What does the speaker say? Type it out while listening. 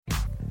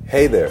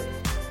Hey there.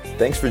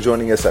 Thanks for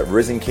joining us at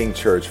Risen King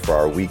Church for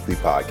our weekly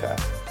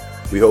podcast.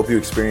 We hope you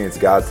experience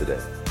God today.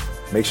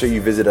 Make sure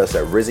you visit us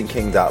at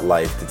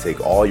risenking.life to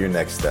take all your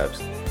next steps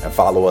and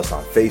follow us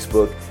on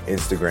Facebook,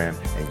 Instagram,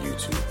 and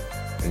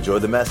YouTube. Enjoy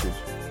the message.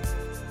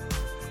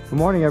 Good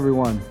morning,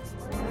 everyone.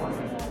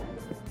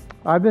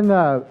 I've been,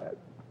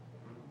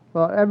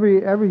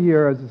 every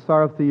year as I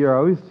start off the year, I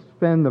always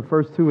spend the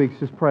first 2 weeks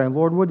just praying,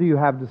 Lord, what do you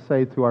have to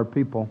say to our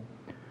people?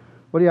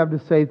 What do you have to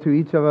say to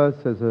each of us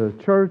as a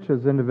church,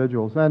 as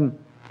individuals? And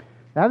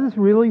I have this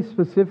really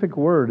specific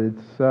word.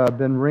 It's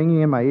been ringing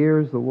in my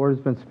ears. The Lord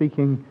has been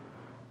speaking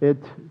it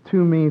to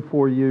me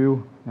for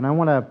you, and I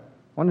want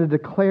to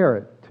declare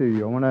it to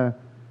you. I want to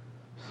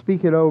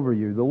speak it over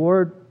you. The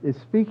Lord is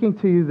speaking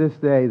to you this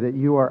day that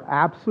you are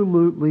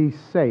absolutely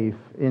safe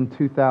in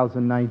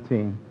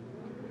 2019,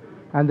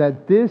 and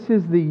that this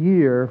is the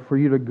year for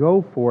you to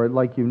go for it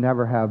like you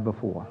never have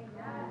before.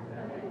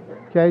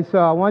 Okay, so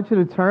I want you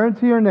to turn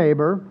to your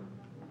neighbor.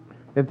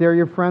 If they're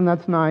your friend,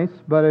 that's nice,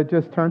 but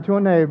just turn to a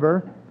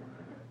neighbor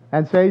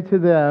and say to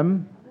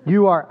them,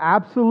 you are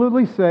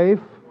absolutely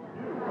safe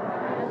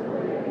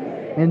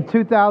in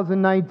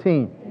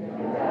 2019.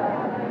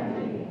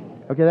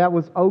 Okay, that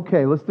was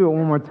okay. Let's do it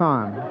one more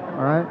time.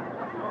 All right?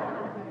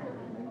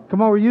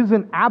 Come on, we're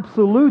using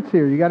absolutes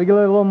here. You got to get a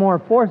little more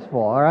forceful.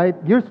 All right?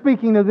 You're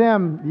speaking to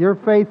them. Your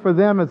faith for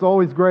them is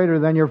always greater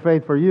than your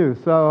faith for you.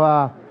 So,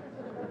 all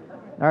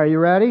right, you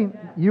ready?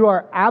 You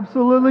are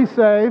absolutely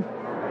safe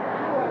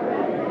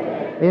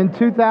in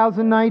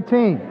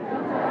 2019.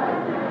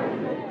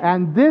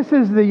 And this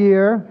is the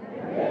year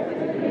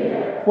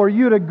for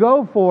you to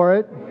go for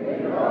it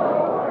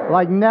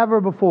like never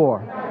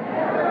before.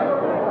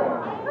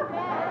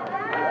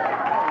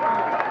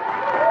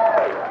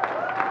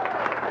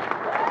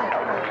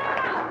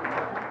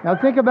 Now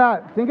think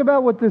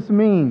about what this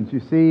means. You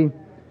see,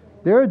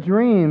 there are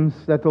dreams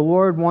that the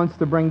Lord wants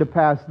to bring to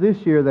pass this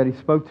year that He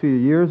spoke to you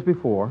years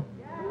before.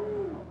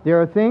 There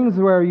are things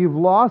where you've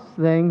lost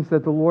things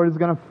that the Lord is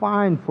going to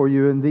find for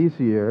you in these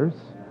years.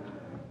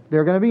 There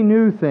are going to be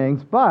new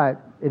things,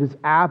 but it is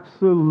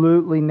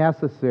absolutely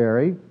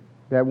necessary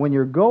that when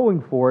you're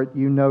going for it,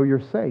 you know you're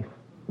safe.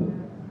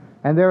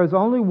 And there is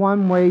only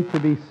one way to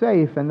be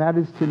safe, and that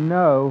is to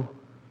know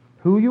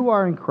who you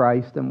are in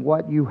Christ and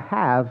what you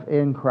have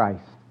in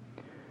Christ.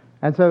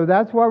 And so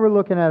that's why we're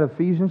looking at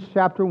Ephesians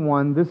chapter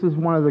 1. This is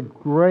one of the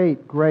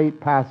great, great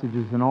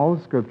passages in all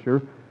of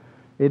Scripture.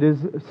 It is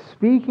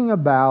speaking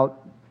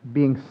about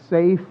being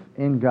safe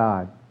in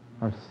God,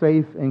 or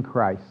safe in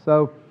Christ.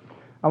 So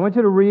I want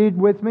you to read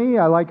with me.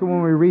 I like it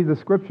when we read the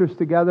Scriptures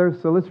together,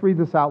 so let's read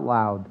this out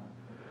loud.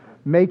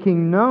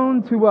 Making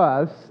known to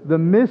us the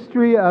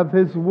mystery of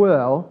His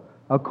will,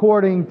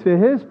 according to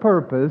His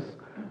purpose,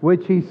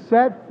 which He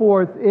set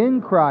forth in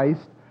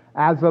Christ,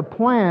 as a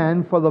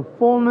plan for the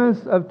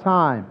fullness of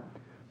time,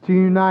 to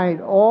unite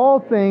all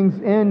things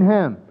in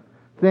Him,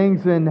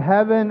 things in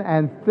heaven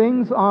and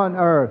things on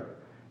earth.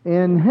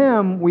 In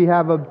Him we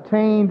have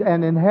obtained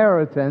an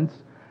inheritance,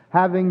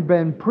 having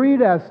been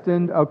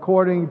predestined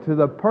according to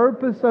the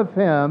purpose of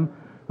Him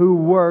who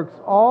works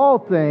all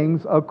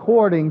things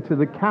according to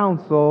the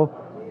counsel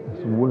of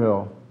His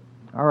will.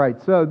 All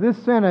right, so this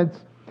sentence,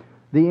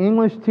 the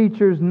English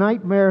teacher's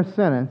nightmare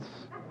sentence,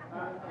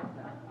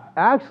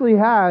 actually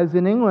has,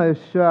 in English,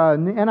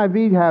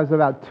 NIV has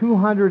about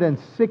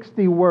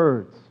 260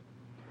 words.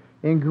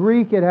 In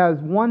Greek, it has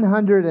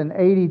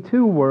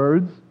 182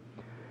 words.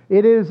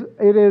 It is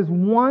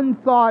one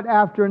thought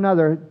after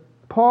another.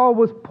 Paul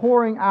was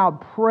pouring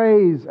out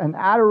praise and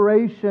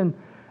adoration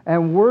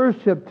and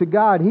worship to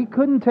God. He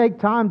couldn't take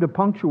time to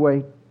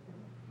punctuate.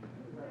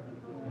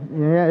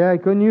 Yeah, he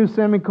couldn't use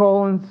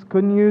semicolons,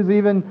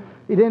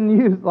 he didn't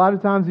use, a lot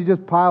of times he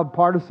just piled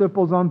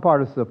participles on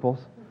participles.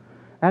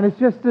 And it's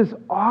just this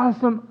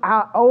awesome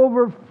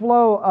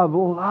overflow of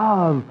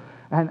love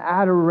and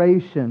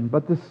adoration.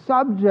 But the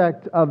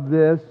subject of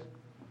this,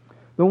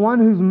 the one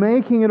who's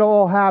making it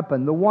all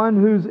happen, the one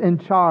who's in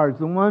charge,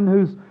 the one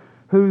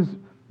who's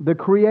the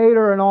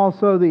creator and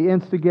also the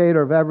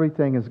instigator of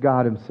everything, is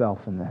God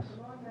Himself in this.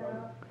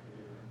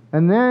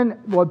 And then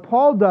what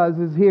Paul does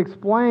is he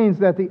explains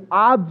that the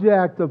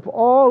object of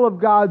all of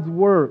God's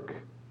work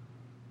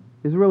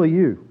is really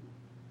you.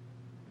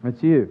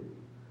 It's you.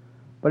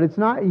 But it's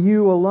not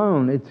you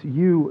alone, it's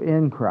you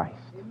in Christ.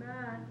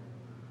 Amen.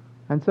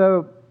 And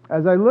so,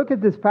 as I look at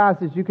this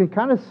passage, you can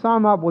kind of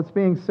sum up what's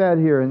being said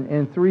here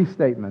in three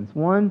statements.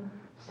 One,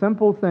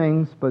 simple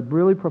things, but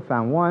really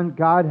profound. One,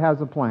 God has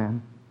a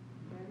plan.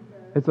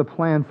 It's a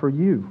plan for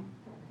you.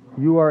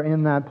 You are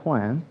in that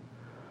plan.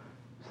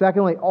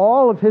 Secondly,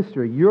 all of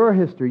history, your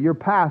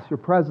past, your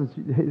present,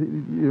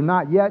 your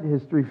not yet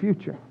history,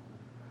 future.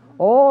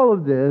 All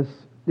of this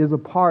is a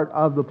part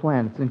of the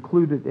plan. It's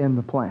included in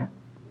the plan.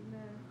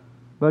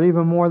 But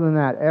even more than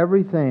that,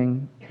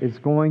 everything is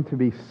going to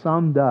be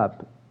summed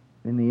up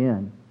in the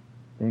end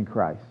in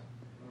Christ.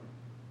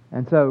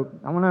 And so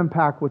I want to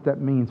unpack what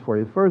that means for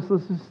you. First,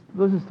 let's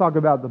just talk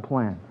about the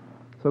plan.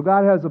 So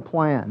God has a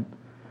plan.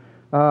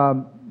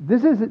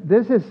 this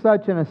is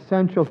such an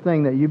essential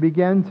thing that you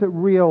begin to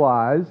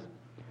realize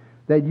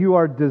that you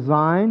are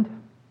designed,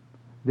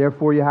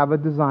 therefore you have a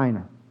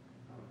designer.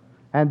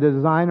 And the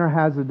designer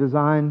has a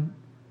design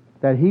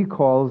that he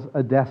calls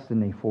a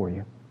destiny for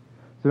you.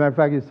 As a matter of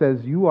fact, it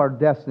says you are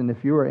destined,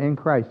 if you are in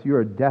Christ, you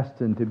are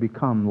destined to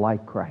become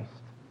like Christ.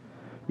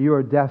 You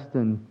are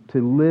destined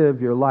to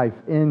live your life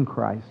in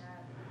Christ.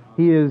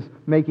 He is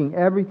making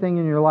everything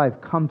in your life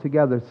come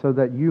together so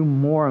that you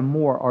more and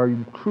more are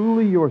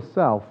truly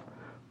yourself,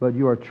 but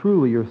you are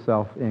truly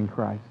yourself in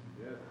Christ.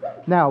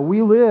 Now,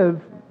 we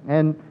live,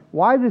 and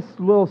why this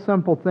little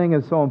simple thing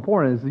is so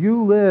important is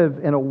you live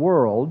in a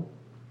world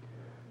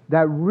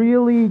that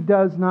really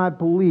does not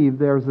believe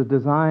there's a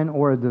design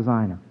or a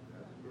designer.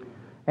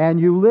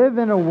 And you live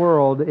in a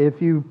world, if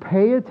you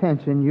pay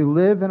attention, you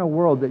live in a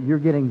world that you're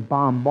getting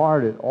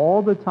bombarded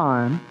all the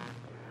time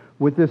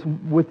with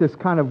this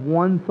kind of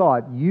one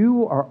thought.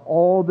 You are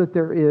all that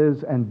there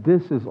is, and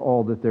this is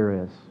all that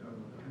there is.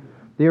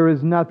 There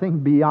is nothing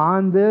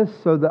beyond this.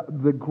 So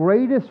the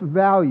greatest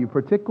value,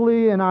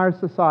 particularly in our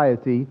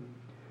society,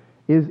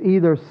 is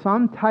either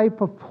some type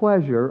of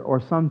pleasure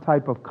or some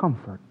type of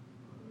comfort.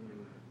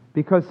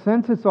 Because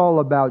since it's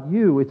all about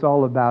you, it's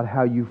all about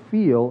how you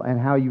feel and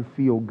how you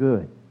feel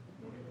good.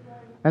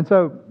 And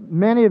so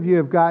many of you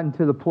have gotten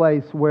to the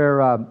place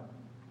where,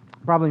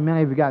 probably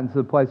many of you have gotten to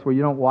the place where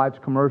you don't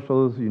watch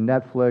commercials, you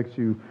Netflix,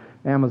 you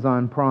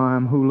Amazon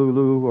Prime,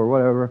 Hulu, or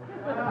whatever.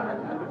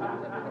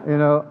 You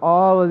know,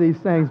 all of these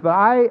things. But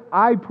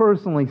I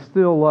personally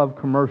still love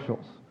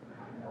commercials.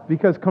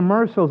 Because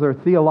commercials are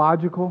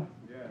theological.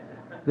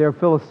 They're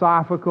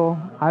philosophical.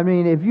 I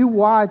mean, if you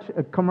watch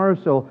a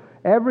commercial,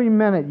 every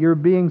minute you're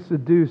being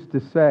seduced to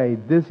say,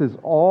 this is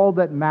all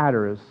that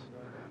matters.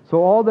 So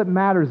all that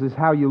matters is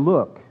how you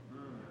look.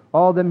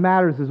 All that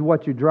matters is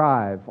what you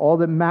drive. All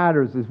that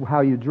matters is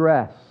how you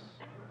dress.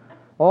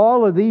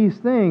 All of these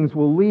things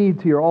will lead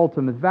to your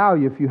ultimate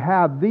value. If you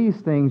have these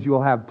things,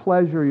 you'll have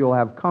pleasure, you'll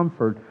have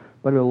comfort,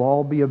 but it'll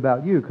all be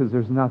about you because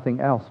there's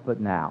nothing else but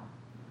now.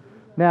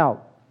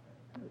 Now,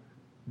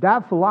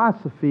 that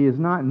philosophy is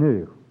not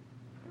new.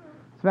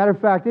 As a matter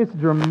of fact, it's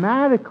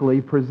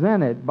dramatically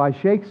presented by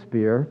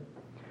Shakespeare.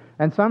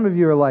 And some of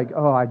you are like,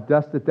 oh, I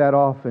dusted that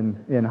off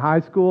in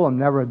high school. I'm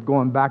never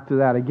going back to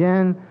that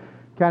again,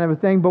 kind of a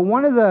thing. But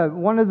one of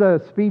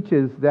the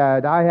speeches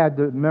that I had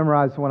to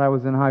memorize when I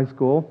was in high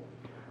school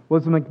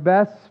was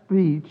Macbeth's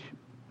speech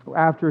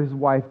after his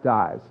wife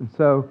dies. And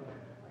so,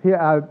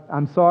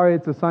 I'm sorry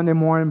it's a Sunday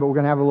morning, but we're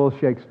going to have a little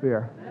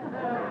Shakespeare.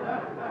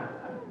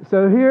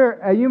 So here,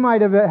 you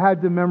might have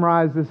had to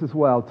memorize this as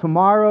well.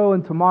 Tomorrow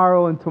and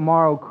tomorrow and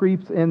tomorrow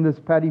creeps in this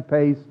petty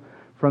pace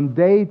from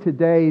day to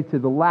day to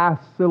the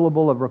last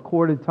syllable of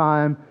recorded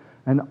time,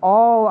 and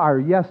all our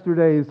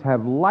yesterdays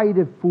have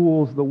lighted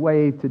fools the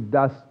way to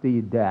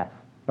dusty death.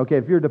 Okay,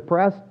 if you're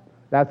depressed,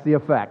 that's the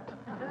effect.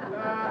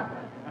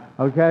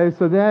 Okay,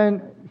 so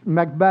then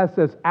Macbeth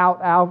says,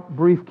 out, out,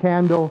 brief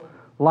candle,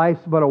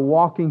 life's but a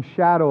walking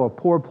shadow, a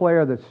poor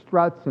player that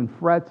struts and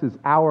frets his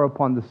hour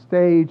upon the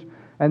stage,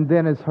 and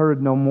then is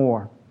heard no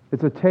more.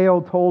 It's a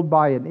tale told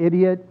by an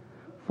idiot,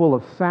 full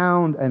of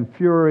sound and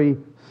fury,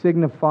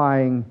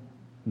 signifying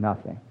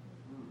nothing.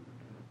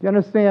 Do you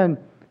understand?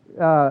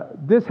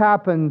 This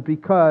happened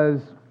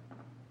because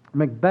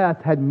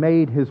Macbeth had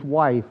made his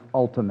wife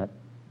ultimate.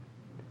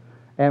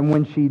 And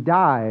when she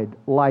died,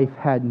 life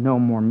had no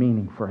more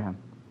meaning for him.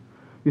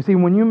 You see,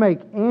 when you make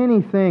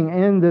anything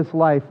in this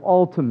life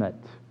ultimate,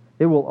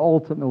 it will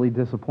ultimately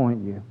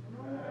disappoint you.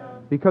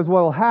 Because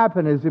what will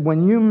happen is that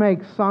when you make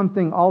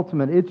something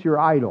ultimate, it's your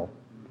idol.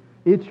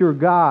 It's your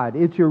God.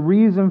 It's your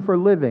reason for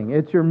living.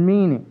 It's your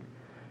meaning.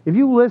 If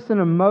you listen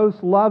to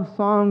most love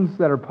songs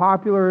that are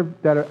popular,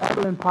 that are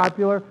ever been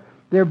popular,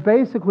 they're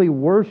basically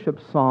worship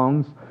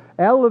songs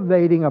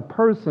elevating a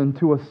person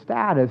to a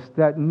status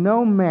that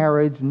no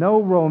marriage, no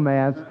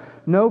romance,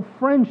 no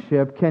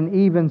friendship can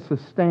even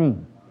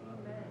sustain.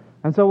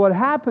 And so what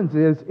happens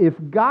is, if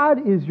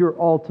God is your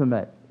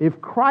ultimate, if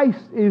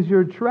Christ is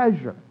your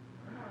treasure,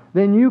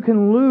 then you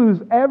can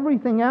lose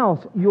everything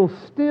else. You'll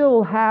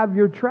still have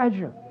your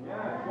treasure.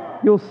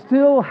 You'll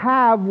still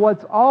have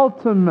what's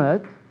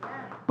ultimate,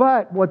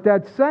 but what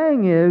that's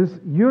saying is,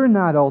 you're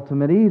not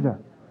ultimate either.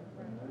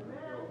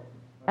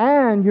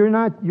 And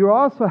you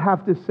also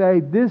have to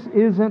say, this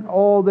isn't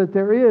all that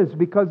there is,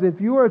 because if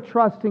you are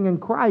trusting in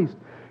Christ,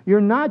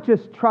 you're not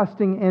just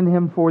trusting in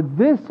Him for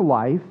this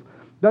life,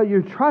 but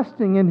you're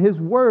trusting in His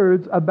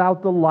words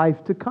about the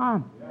life to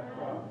come.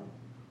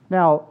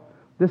 Now,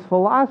 this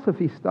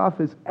philosophy stuff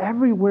is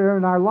everywhere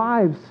in our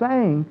lives,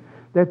 saying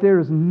that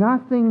there's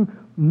nothing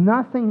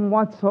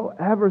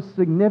whatsoever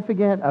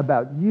significant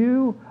about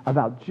you,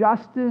 about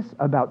justice,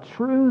 about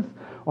truth,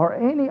 or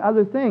any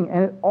other thing.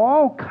 And it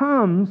all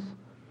comes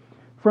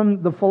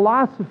from the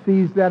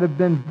philosophies that have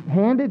been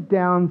handed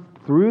down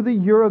through the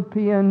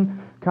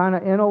European kind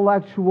of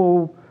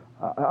intellectual,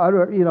 I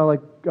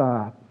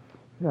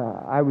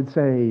would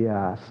say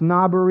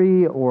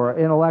snobbery or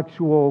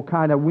intellectual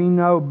kind of we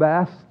know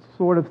best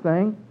sort of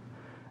thing.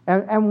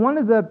 And one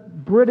of the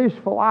British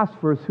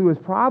philosophers who is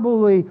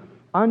probably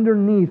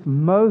underneath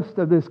most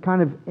of this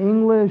kind of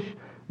English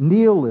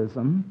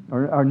nihilism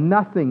or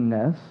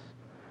nothingness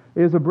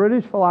is a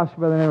British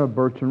philosopher by the name of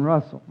Bertrand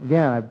Russell.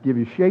 Again, I give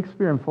you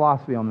Shakespeare and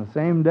philosophy on the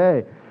same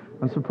day.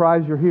 I'm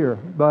surprised you're here.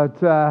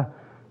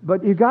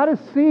 But you got to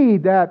see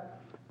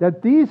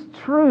that these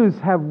truths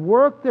have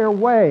worked their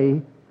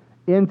way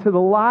into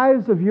the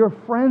lives of your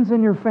friends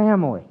and your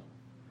family.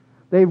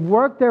 They've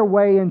worked their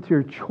way into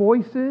your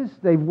choices.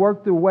 They've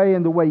worked their way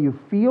in the way you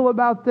feel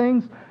about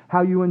things,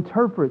 how you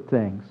interpret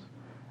things.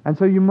 And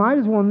so you might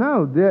as well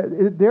know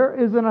that there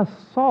is an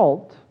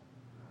assault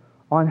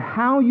on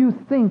how you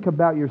think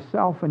about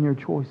yourself and your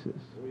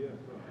choices.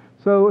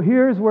 So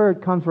here's where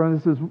it comes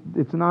from.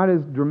 It's not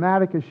as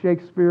dramatic as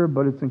Shakespeare,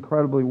 but it's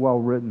incredibly well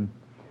written.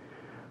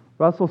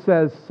 Russell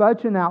says,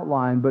 such an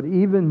outline, but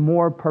even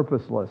more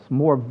purposeless,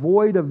 more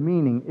void of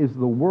meaning, is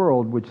the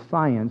world which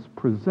science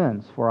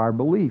presents for our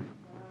belief.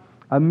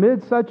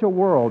 Amid such a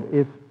world,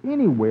 if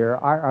anywhere,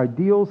 our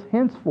ideals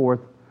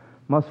henceforth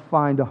must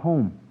find a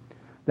home.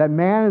 That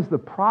man is the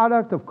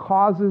product of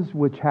causes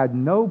which had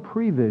no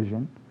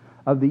prevision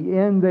of the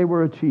end they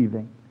were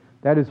achieving.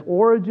 That his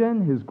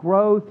origin, his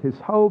growth, his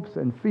hopes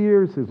and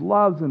fears, his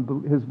loves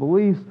and his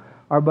beliefs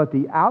are but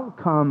the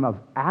outcome of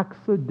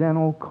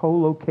accidental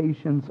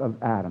collocations of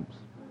atoms.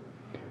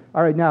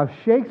 All right, now, if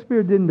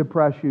Shakespeare didn't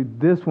depress you,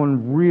 this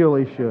one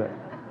really should.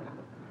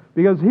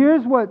 Because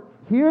here's what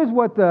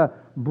the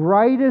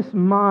brightest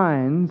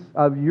minds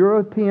of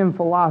European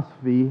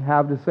philosophy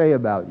have to say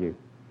about you.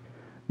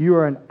 You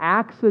are an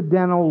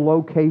accidental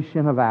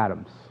location of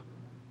atoms.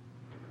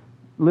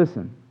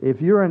 Listen,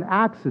 if you're an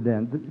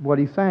accident, what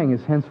he's saying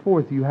is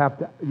henceforth you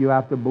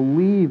have to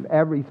believe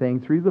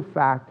everything through the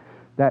fact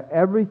that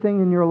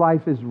everything in your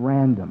life is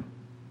random.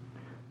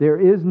 There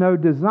is no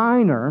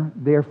designer,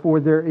 therefore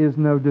there is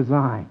no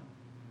design.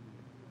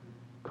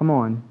 Come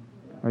on.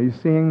 Are you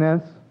seeing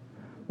this?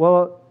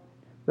 Well,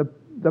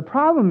 the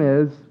problem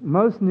is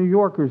most New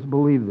Yorkers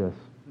believe this.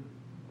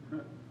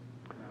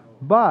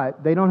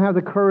 But they don't have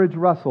the courage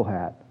Russell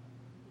had.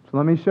 So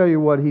let me show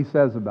you what he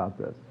says about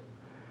this.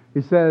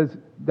 He says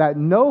that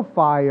no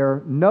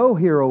fire, no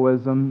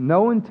heroism,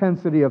 no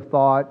intensity of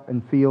thought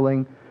and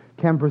feeling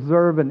can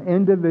preserve an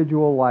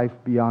individual life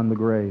beyond the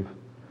grave.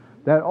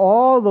 That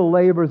all the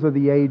labors of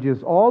the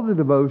ages, all the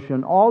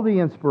devotion, all the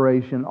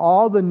inspiration,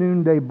 all the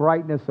noonday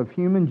brightness of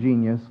human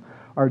genius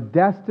are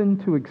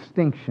destined to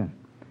extinction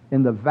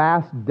in the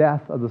vast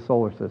death of the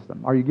solar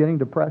system. Are you getting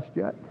depressed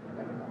yet?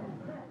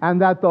 And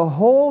that the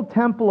whole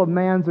temple of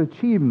man's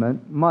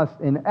achievement must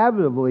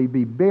inevitably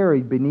be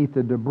buried beneath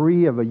the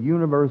debris of a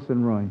universe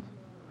in ruins.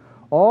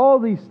 All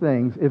these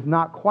things, if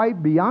not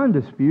quite beyond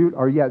dispute,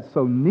 are yet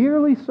so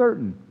nearly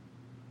certain.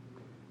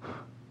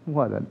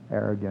 What an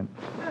arrogant.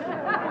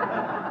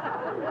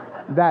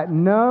 That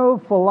no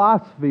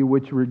philosophy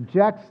which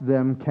rejects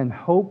them can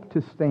hope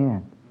to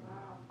stand.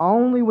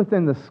 Only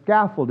within the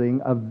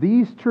scaffolding of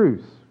these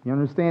truths. You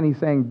understand? He's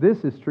saying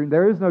this is true.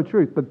 There is no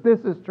truth, but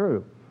this is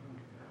true.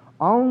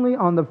 Only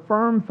on the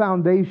firm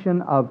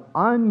foundation of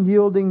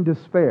unyielding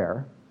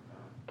despair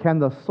can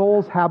the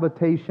soul's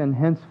habitation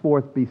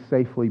henceforth be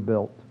safely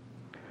built.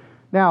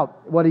 Now,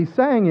 what he's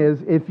saying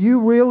is, if you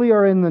really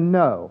are in the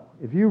know,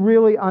 if you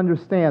really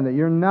understand that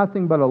you're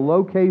nothing but a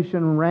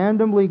location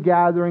randomly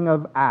gathering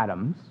of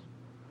atoms,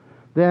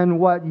 then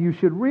what you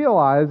should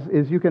realize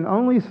is you can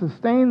only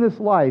sustain this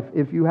life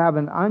if you have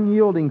an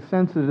unyielding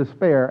sense of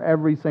despair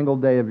every single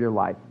day of your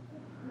life.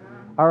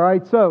 All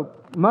right, so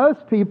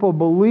most people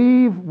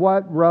believe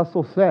what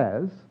Russell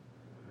says,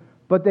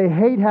 but they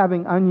hate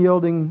having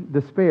unyielding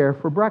despair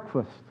for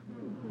breakfast.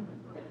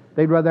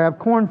 They'd rather have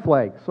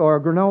cornflakes or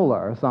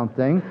granola or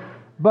something.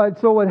 But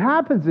so what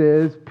happens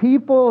is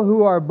people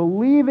who are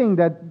believing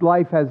that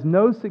life has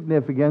no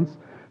significance,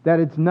 that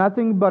it's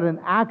nothing but an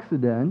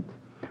accident,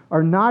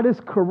 are not as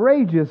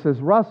courageous as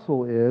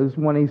Russell is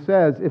when he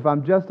says, if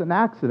I'm just an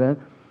accident,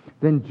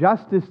 then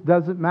justice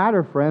doesn't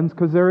matter, friends,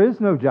 because there is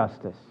no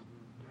justice.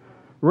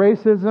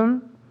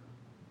 Racism,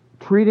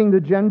 treating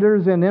the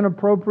genders in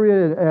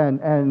inappropriate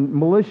and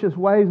malicious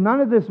ways, none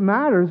of this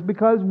matters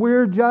because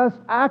we're just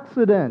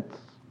accidents.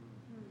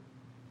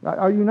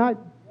 Are you not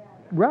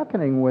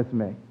reckoning with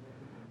me?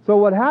 So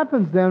what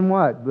happens then,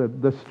 what?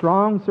 The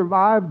strong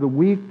survive, the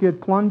weak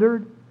get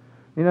plundered.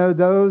 You know,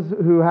 those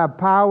who have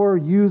power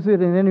use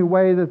it in any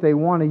way that they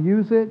want to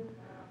use it.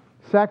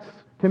 Sex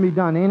can be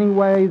done any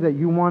way that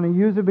you want to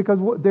use it because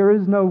there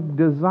is no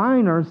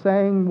designer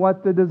saying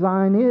what the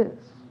design is.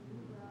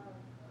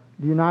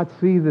 Do you not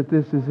see that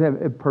this is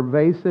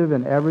pervasive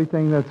in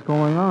everything that's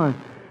going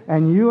on?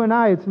 And you and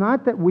I, it's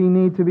not that we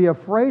need to be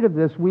afraid of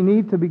this. We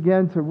need to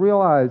begin to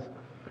realize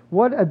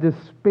what a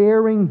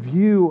despairing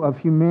view of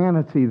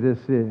humanity this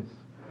is.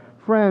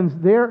 Friends,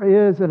 there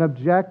is an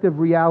objective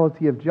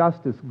reality of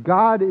justice.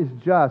 God is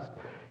just.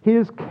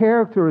 His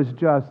character is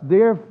just.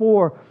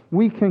 Therefore,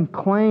 we can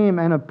claim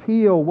and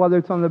appeal, whether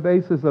it's on the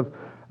basis of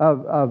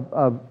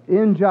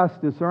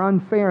injustice or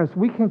unfairness,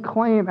 we can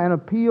claim and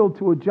appeal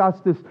to a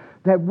justice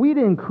that we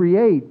didn't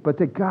create, but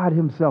that God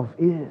Himself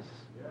is.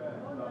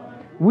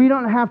 We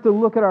don't have to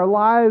look at our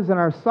lives and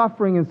our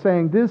suffering and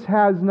saying, this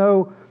has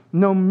no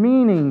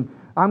meaning.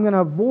 I'm going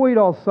to avoid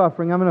all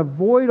suffering. I'm going to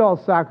avoid all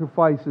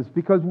sacrifices.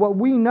 Because what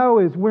we know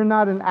is we're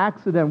not an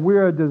accident.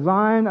 We're a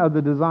design of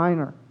the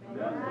designer.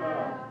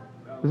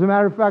 As a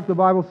matter of fact, the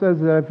Bible says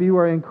that if you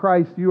are in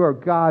Christ, you are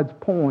God's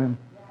poem.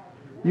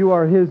 You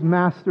are His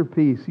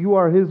masterpiece. You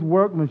are His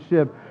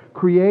workmanship,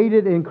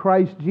 created in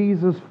Christ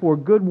Jesus for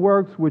good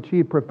works which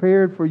He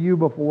prepared for you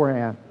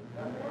beforehand.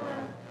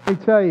 Let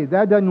me tell you,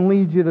 that doesn't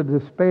lead you to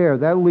despair.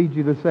 That leads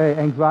you to say,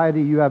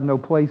 anxiety, you have no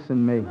place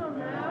in me.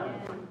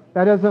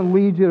 That doesn't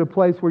lead you to a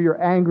place where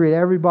you're angry at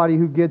everybody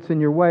who gets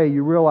in your way.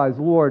 You realize,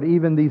 Lord,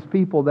 even these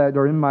people that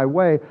are in my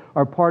way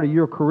are part of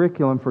your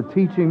curriculum for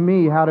teaching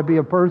me how to be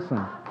a person.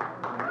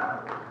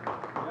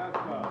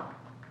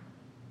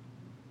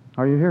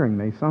 Are you hearing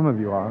me? Some of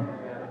you are.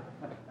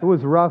 It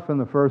was rough in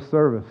the first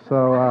service,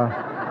 so I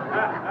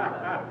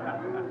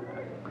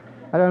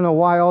don't know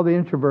why all the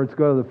introverts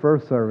go to the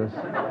first service.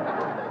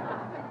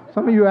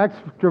 Some of you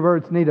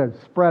extroverts need to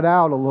spread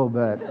out a little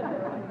bit.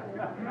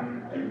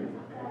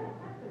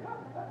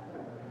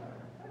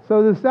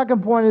 So the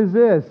second point is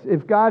this.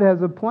 If God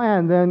has a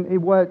plan, then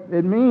what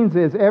it means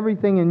is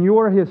everything in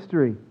your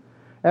history,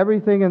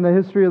 everything in the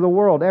history of the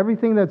world,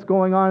 everything that's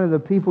going on in the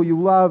people you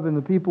love and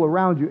the people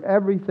around you,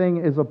 everything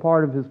is a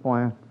part of His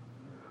plan.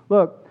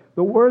 Look,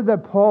 the word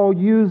that Paul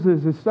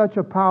uses is such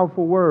a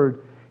powerful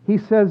word. He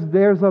says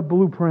there's a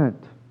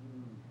blueprint.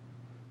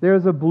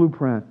 There's a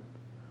blueprint.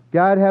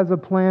 God has a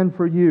plan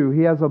for you.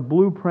 He has a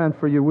blueprint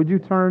for you. Would you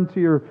turn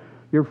to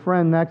your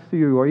friend next to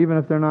you, or even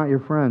if they're not your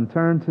friend,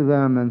 turn to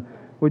them and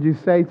would you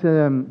say to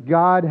them,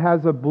 God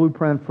has a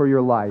blueprint for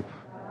your life?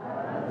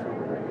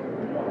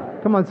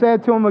 Come on, say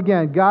it to them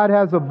again. God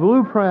has a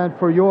blueprint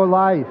for your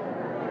life.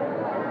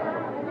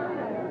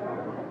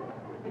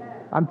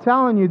 I'm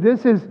telling you,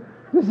 this is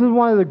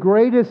one of the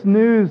greatest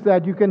news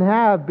that you can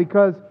have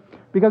because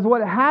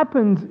what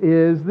happens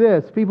is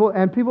this. People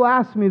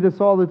ask me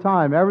this all the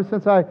time. Ever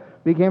since I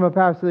became a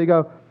pastor, they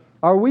go,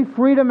 are we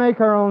free to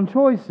make our own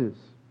choices?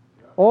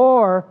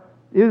 Or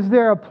is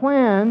there a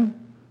plan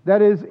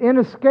that is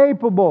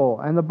inescapable?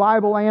 And the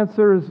Bible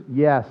answers,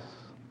 yes.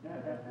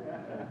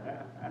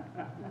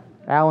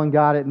 Alan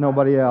got it,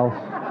 nobody else.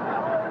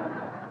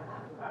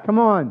 Come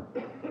on.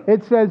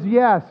 It says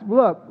yes.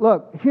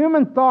 Look,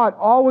 human thought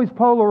always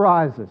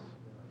polarizes.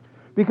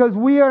 Because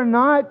we are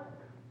not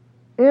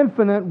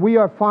infinite, we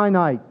are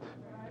finite.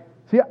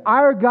 See,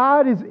 our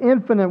God is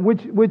infinite,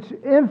 which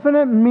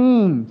infinite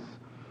means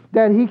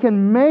that He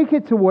can make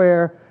it to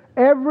where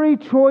every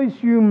choice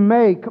you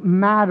make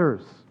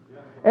matters.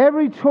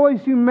 Every choice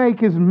you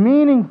make is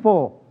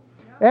meaningful.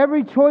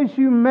 Every choice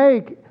you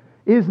make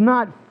is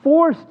not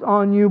forced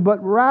on you,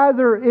 but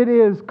rather it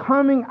is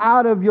coming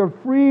out of your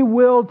free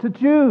will to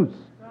choose.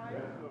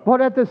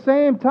 But at the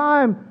same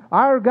time,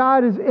 our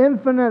God is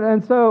infinite,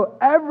 and so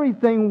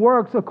everything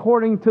works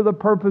according to the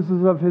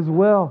purposes of His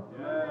will.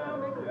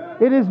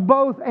 It is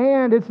both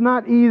and, it's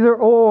not either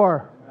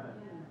or.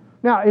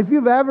 Now, if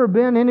you've ever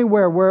been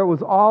anywhere where it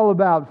was all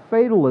about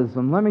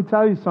fatalism, let me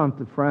tell you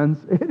something, friends.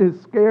 It is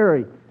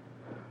scary.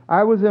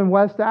 I was in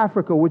West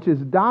Africa, which is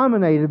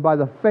dominated by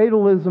the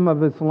fatalism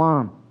of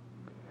Islam.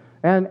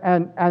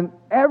 And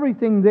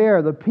everything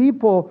there, the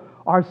people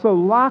are so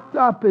locked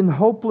up in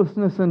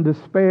hopelessness and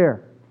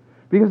despair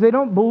because they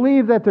don't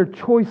believe that their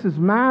choices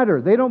matter.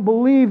 They don't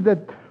believe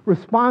that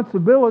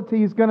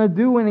responsibility is going to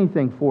do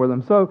anything for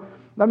them. So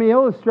let me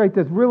illustrate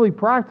this really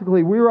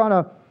practically. We were on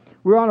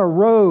a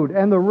road,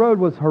 and the road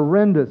was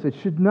horrendous. It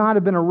should not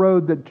have been a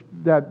road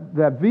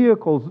that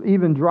vehicles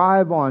even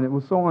drive on. It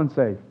was so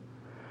unsafe.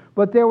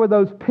 But there were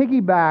those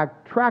piggyback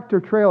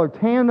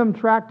tandem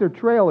tractor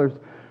trailers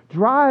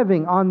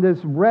driving on this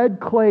red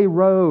clay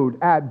road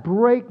at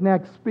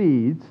breakneck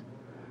speeds.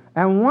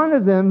 And one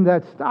of them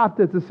that stopped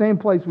at the same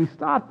place we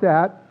stopped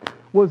at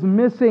was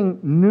missing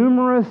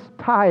numerous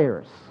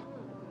tires.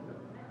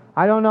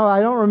 I don't know.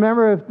 I don't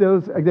remember if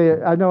those.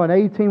 I know an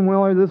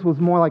 18-wheeler. This was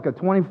more like a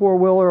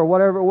 24-wheeler or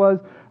whatever it was.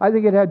 I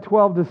think it had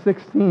 12 to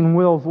 16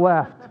 wheels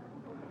left.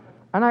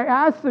 And I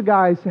asked the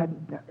guy, I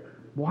said,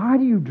 why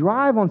do you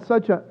drive on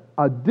such a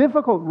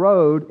difficult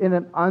road in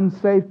an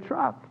unsafe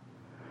truck?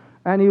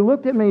 And he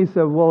looked at me and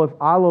said, well, if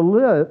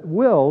Allah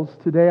wills,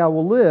 today I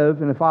will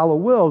live, and if Allah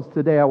wills,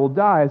 today I will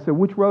die. I said,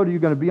 which road are you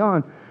going to be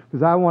on?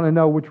 Because I want to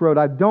know which road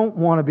I don't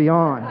want to be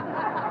on.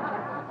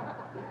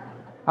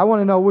 I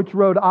want to know which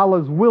road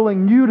Allah's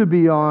willing you to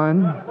be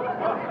on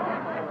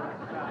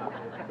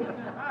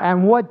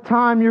and what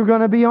time you're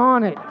going to be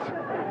on it.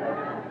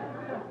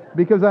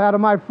 Because out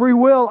of my free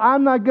will,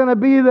 I'm not going to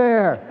be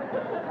there.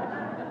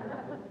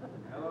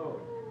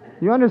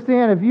 You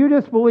understand? If you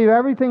just believe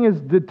everything is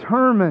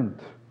determined,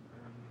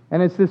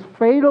 and it's this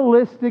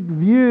fatalistic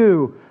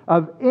view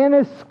of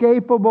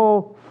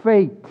inescapable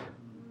fate,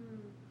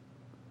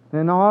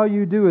 then all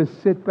you do is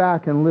sit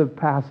back and live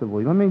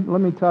passively. Let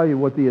me tell you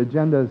what the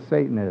agenda of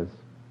Satan is.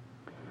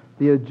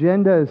 The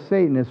agenda of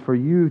Satan is for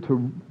you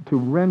to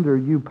render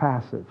you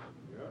passive,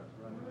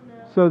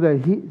 so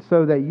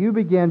that you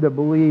begin to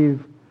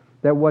believe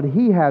that what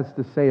He has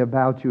to say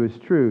about you is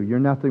true. You're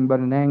nothing but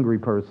an angry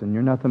person.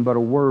 You're nothing but a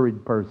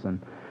worried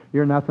person.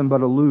 You're nothing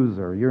but a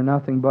loser. You're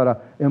nothing but an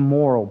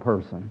immoral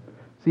person.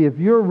 See, if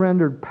you're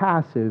rendered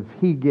passive,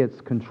 He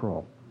gets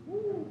control.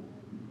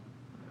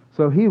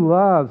 So He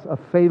loves a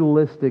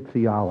fatalistic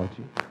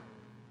theology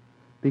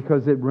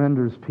because it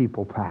renders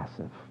people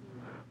passive.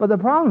 But the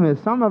problem is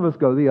some of us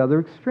go the other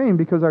extreme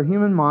because our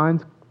human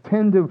minds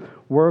tend to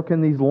work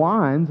in these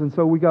lines, and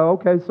so we go,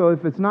 okay, so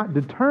if it's not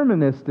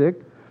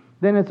deterministic,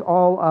 then it's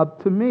all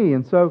up to me.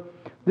 And so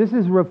this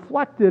is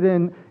reflected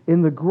in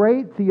the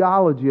great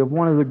theology of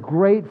one of the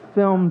great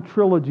film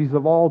trilogies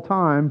of all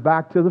time,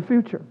 Back to the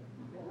Future,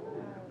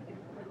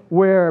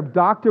 where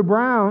Dr.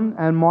 Brown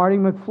and Marty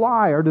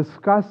McFly are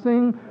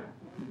discussing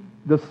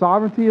the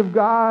sovereignty of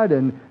God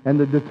and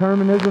the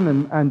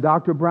determinism, and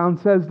Dr. Brown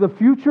says, the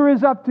future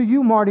is up to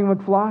you, Marty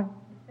McFly.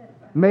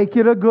 Make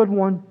it a good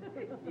one.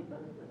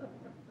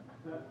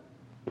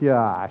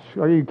 Gosh,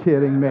 are you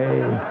kidding me?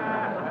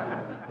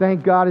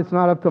 Thank God it's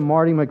not up to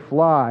Marty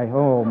McFly.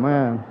 Oh,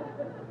 man.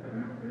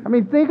 I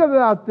mean, think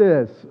about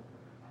this.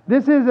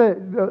 This is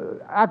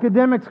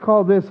academics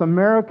call this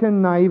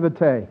American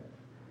naivete.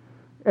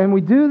 And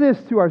we do this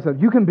to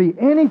ourselves. You can be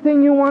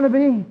anything you want to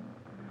be.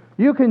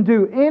 You can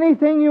do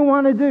anything you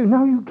want to do.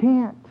 No, you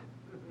can't.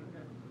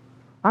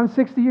 I'm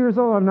 60 years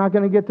old. I'm not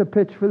going to get to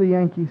pitch for the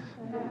Yankees.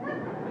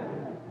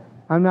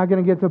 I'm not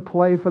going to get to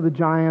play for the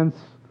Giants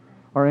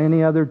or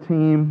any other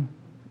team.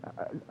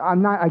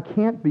 I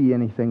can't be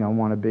anything I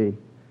want to be.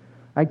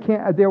 I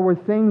can't. There were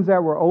things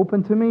that were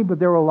open to me, but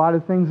there were a lot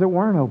of things that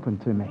weren't open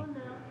to me.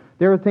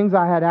 There were things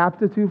I had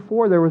aptitude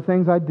for. There were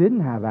things I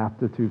didn't have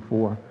aptitude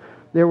for.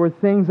 There were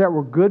things that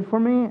were good for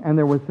me, and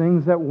there were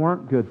things that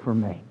weren't good for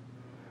me.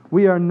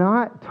 We are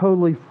not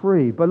totally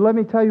free. But let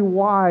me tell you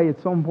why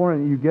it's so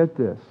important that you get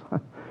this.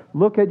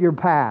 Look at your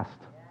past.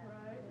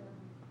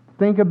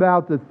 Think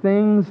about the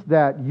things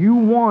that you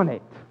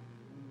wanted,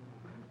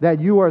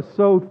 that you are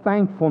so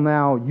thankful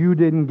now you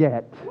didn't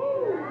get.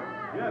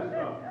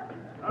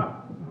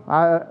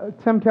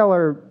 Tim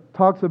Keller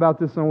talks about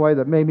this in a way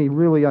that made me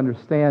really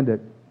understand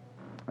it.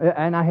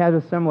 And I had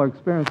a similar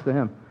experience to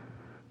him.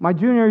 My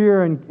junior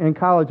year in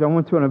college, I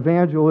went to an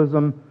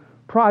evangelism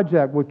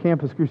project with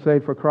Campus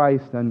Crusade for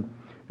Christ, and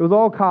it was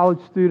all college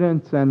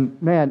students,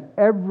 and man,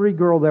 every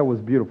girl there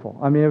was beautiful.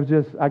 I mean, it was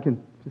just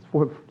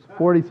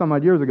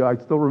 40-some-odd years ago, I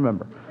still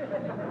remember.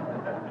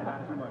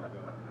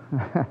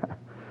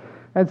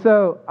 And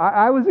so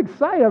I was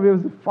excited. I mean,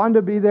 it was fun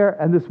to be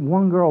there, and this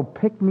one girl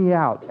picked me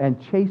out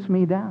and chased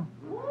me down.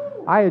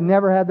 I had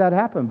never had that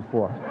happen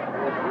before.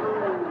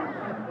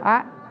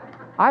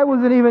 I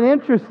wasn't even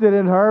interested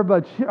in her,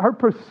 but her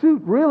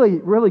pursuit really,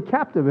 really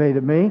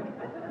captivated me.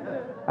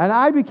 And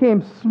I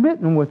became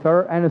smitten with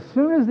her, and as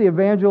soon as the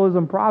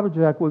evangelism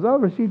project was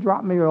over, she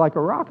dropped me like a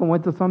rock and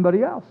went to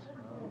somebody else.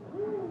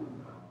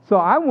 So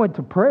I went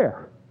to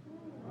prayer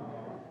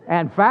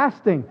and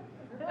fasting.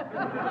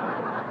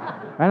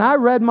 And I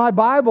read my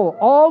Bible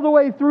all the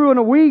way through in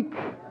a week.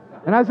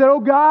 And I said, oh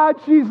God,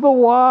 she's the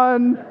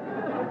one.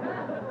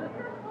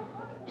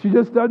 She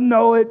just doesn't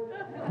know it.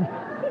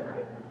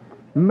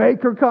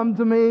 Make her come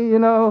to me, you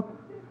know.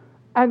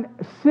 And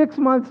 6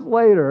 months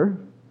later,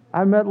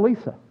 I met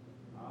Lisa.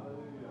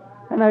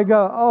 And I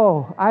go,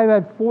 oh, I've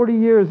had 40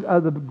 years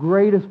of the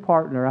greatest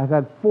partner. I've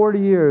had 40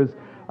 years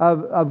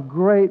of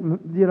great,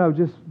 you know,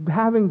 just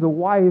having the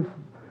wife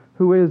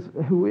who is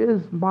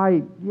my,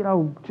 you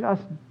know,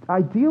 just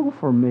ideal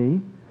for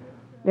me.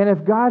 And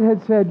if God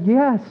had said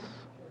yes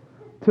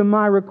to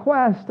my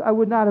request, I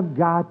would not have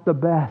got the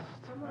best.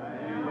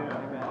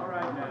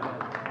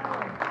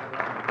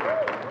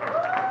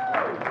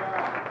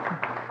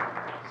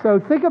 So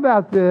think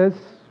about this.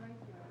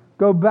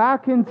 Go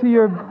back into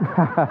your...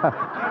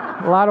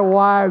 A lot of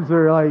wives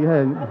are like,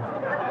 hey.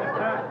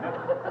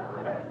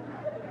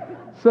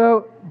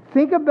 So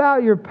think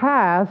about your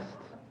past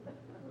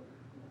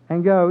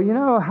and go, you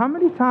know, how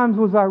many times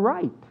was I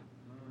right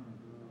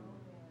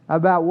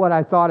about what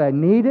I thought I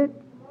needed,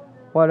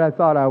 what I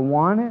thought I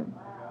wanted?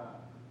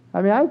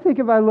 I mean, I think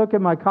if I look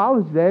at my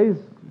college days,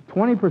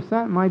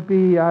 20% might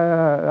be,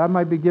 I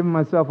might be giving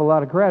myself a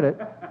lot of credit.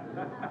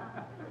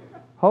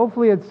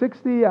 Hopefully at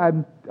 60,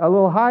 I'm a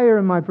little higher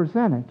in my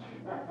percentage.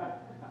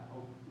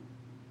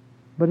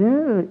 But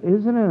isn't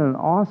it an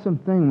awesome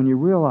thing when you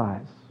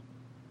realize,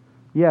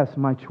 yes,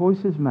 my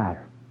choices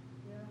matter,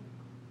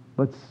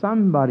 but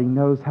somebody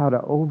knows how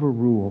to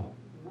overrule.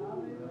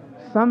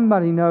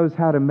 Somebody knows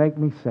how to make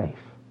me safe.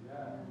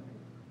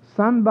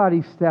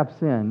 Somebody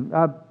steps in.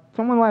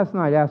 Someone last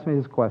night asked me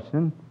this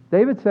question.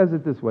 David says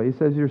it this way. He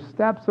says, your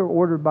steps are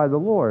ordered by the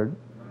Lord.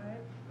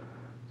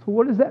 So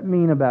what does that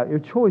mean about your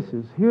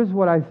choices? Here's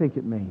what I think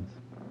it means.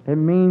 It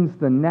means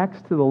the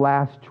next to the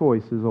last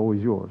choice is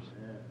always yours.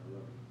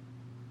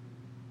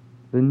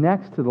 The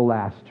next to the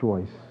last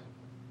choice.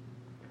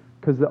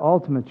 Because the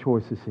ultimate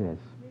choice is His.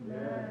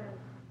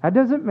 That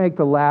doesn't make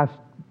the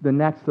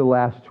next to the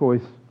last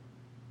choice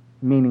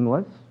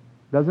meaningless.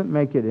 Doesn't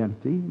make it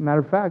empty.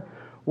 Matter of fact,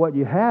 what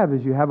you have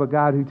is you have a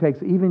God who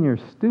takes even your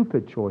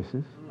stupid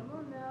choices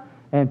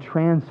and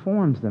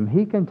transforms them.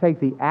 He can take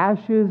the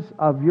ashes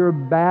of your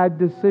bad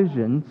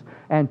decisions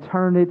and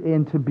turn it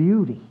into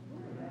beauty.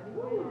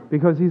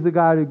 Because He's the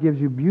God who gives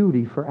you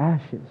beauty for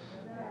ashes.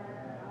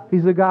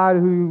 He's the God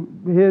who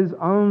His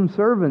own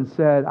servant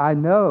said, I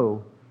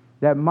know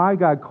that my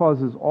God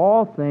causes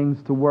all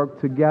things to work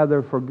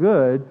together for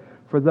good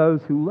for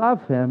those who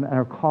love Him and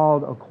are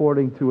called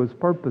according to His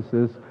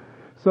purposes.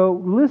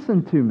 So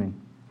listen to me.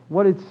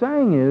 What it's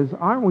saying is,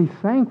 aren't we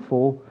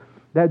thankful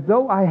that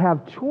though I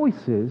have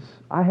choices,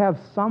 I have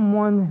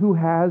someone who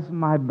has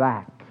my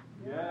back?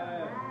 Yes.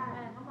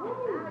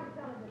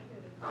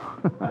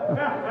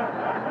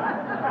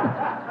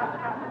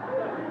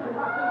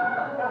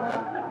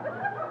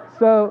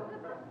 So,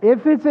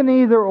 if it's an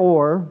either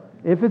or,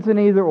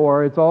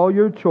 it's all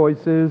your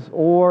choices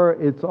or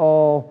it's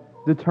all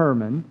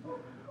determined.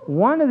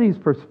 One of these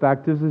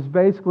perspectives is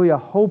basically a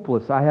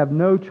hopeless, I have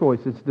no choice,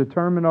 it's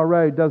determined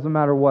already, it doesn't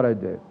matter what I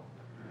do.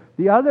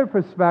 The other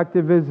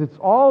perspective is it's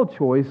all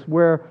choice,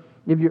 where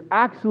if you're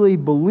actually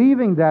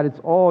believing that it's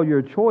all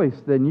your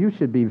choice, then you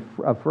should be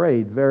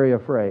afraid, very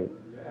afraid.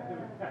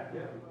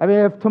 I mean,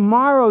 if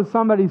tomorrow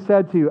somebody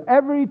said to you,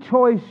 every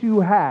choice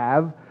you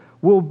have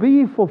will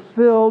be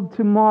fulfilled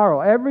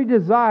tomorrow, every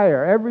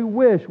desire, every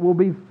wish will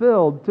be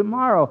filled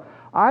tomorrow,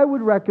 I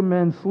would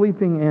recommend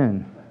sleeping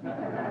in.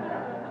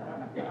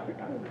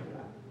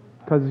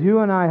 Because you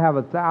and I have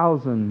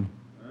 1,000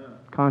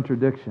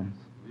 contradictions.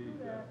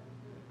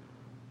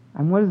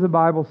 And what does the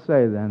Bible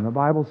say then? The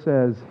Bible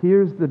says,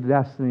 here's the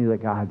destiny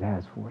that God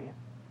has for you.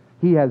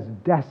 He has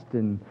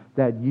destined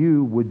that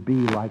you would be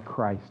like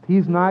Christ.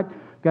 He's not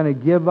going to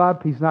give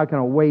up. He's not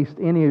going to waste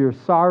any of your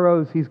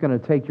sorrows. He's going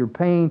to take your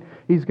pain.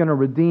 He's going to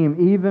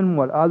redeem even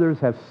what others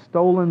have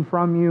stolen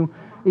from you.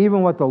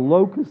 Even what the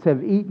locusts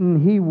have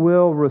eaten, He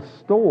will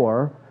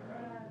restore.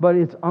 But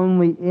it's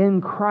only in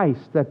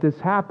Christ that this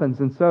happens.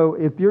 And so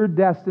if your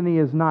destiny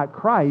is not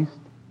Christ,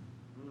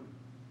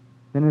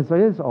 then it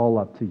is all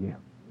up to you.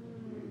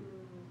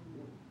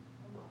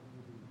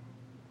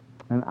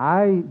 And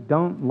I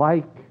don't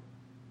like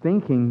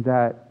thinking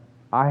that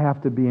I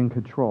have to be in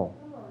control.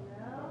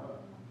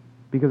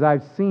 Because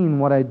I've seen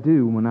what I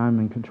do when I'm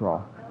in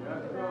control.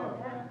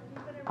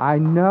 I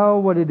know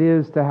what it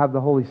is to have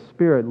the Holy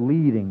Spirit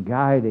leading,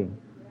 guiding.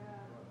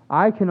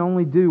 I can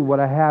only do what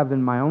I have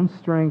in my own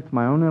strength,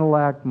 my own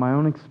intellect, my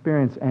own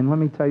experience. And let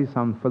me tell you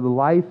something. For the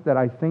life that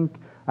I think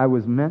I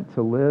was meant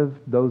to live,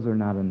 those are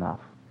not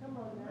enough.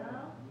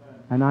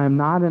 And I am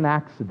not an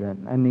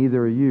accident, and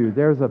neither are you.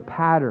 There's a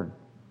pattern.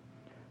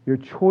 Your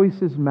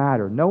choices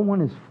matter. No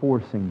one is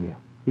forcing you.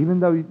 Even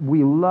though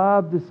we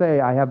love to say,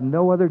 I have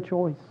no other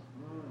choice.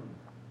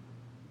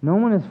 No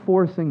one is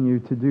forcing you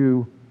to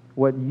do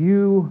what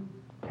you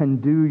can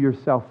do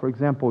yourself. For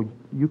example,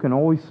 you can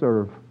always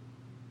serve.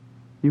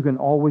 You can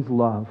always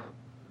love.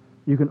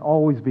 You can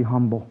always be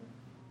humble.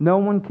 No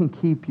one can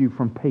keep you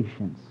from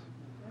patience.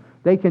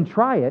 They can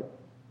try it,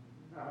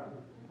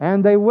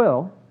 and they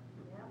will,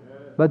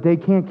 but they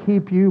can't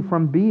keep you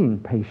from being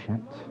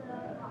patient.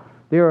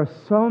 There are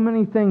so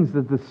many things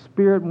that the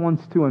Spirit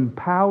wants to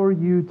empower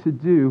you to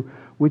do,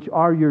 which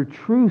are your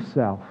true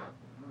self.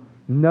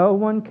 No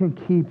one can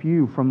keep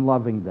you from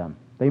loving them.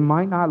 They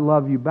might not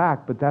love you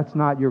back, but that's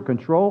not your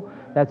control.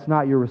 That's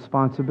not your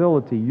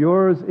responsibility.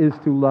 Yours is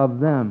to love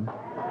them.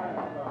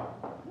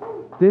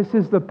 This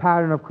is the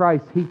pattern of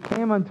Christ. He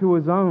came unto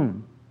His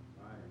own,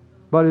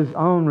 but His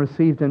own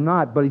received Him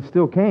not, but He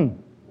still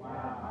came.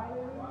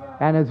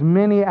 And as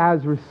many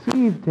as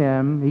received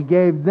Him, He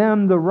gave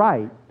them the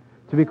right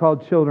to be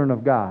called children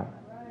of God.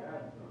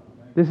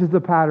 This is the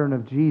pattern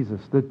of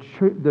Jesus.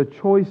 The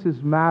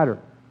choices matter.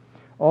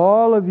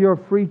 All of your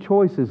free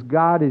choices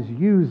God is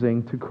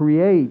using to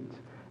create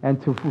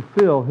and to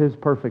fulfill His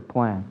perfect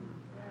plan.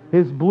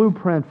 His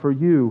blueprint for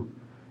you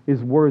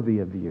is worthy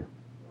of you.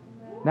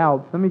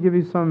 Now, let me give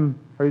you some...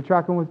 Are you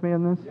tracking with me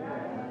on this?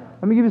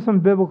 Let me give you some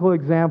biblical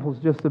examples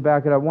just to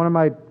back it up. One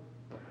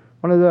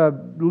of the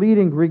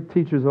leading Greek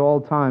teachers of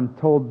all time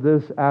told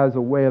this as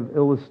a way of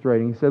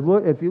illustrating. He said,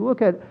 look, if you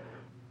look at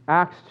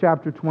Acts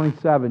chapter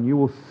 27, you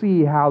will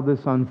see how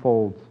this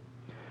unfolds.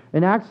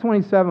 In Acts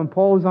 27,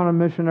 Paul is on a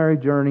missionary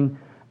journey,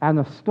 and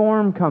the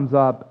storm comes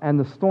up, and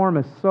the storm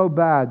is so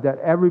bad that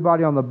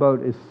everybody on the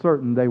boat is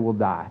certain they will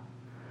die.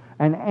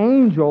 An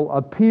angel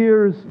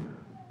appears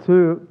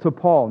to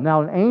Paul.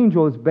 Now, an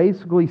angel is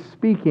basically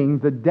speaking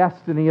the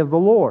destiny of the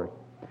Lord.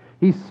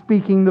 He's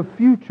speaking the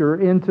future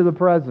into the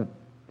present.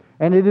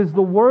 And it is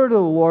the word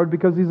of the Lord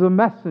because he's a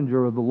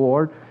messenger of the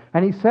Lord.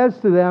 And he says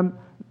to them,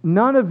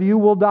 none of you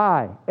will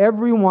die.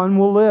 Everyone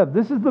will live.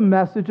 This is the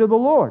message of the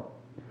Lord.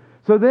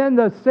 So then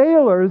the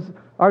sailors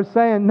are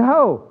saying,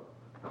 no,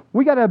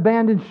 we got to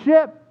abandon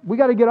ship. We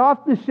got to get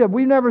off the ship.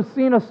 We've never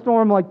seen a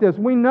storm like this.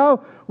 We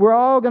know we're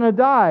all going to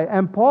die.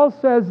 And Paul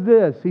says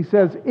this. He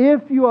says,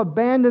 if you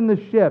abandon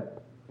the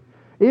ship,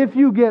 if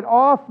you get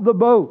off the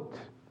boat,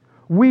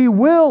 we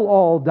will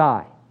all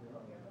die.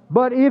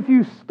 But if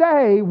you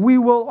stay, we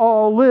will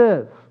all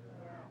live.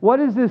 What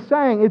is this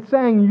saying? It's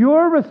saying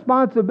your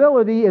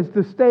responsibility is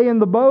to stay in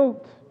the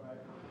boat.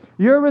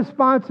 Your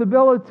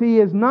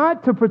responsibility is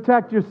not to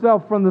protect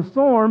yourself from the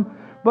storm,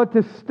 but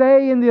to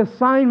stay in the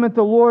assignment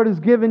the Lord has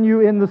given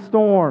you in the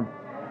storm.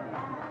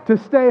 To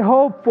stay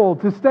hopeful,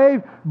 to stay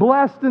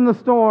blessed in the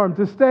storm,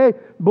 to stay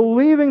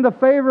believing the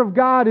favor of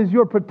God is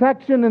your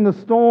protection in the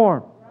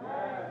storm.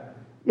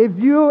 If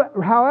you,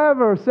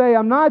 however, say,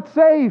 I'm not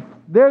safe,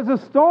 there's a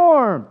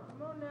storm,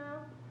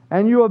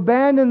 and you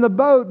abandon the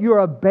boat, you're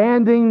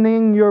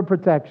abandoning your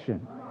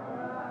protection.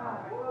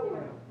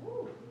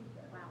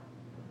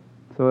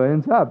 So it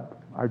ends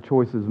up, our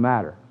choices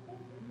matter.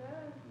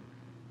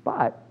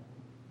 But,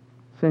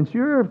 since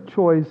your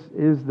choice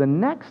is the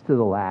next to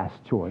the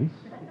last choice,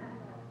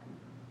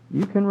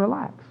 you can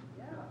relax.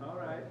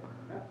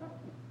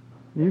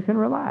 You can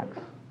relax.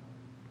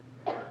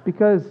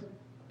 Because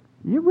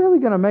you're really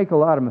going to make a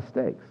lot of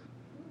mistakes.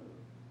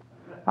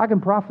 I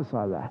can prophesy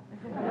that.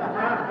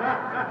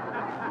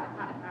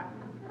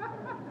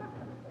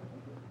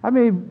 I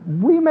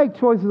mean, we make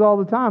choices all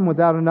the time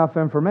without enough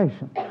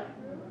information.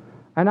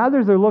 And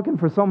others are looking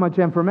for so much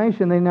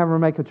information, they never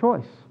make a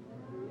choice.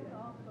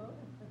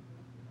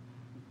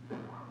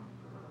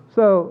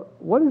 So,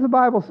 what is the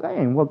Bible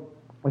saying? Well,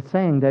 it's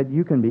saying that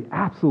you can be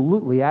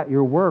absolutely at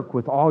your work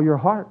with all your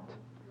heart.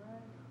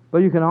 But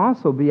you can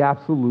also be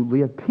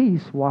absolutely at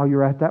peace while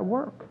you're at that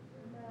work.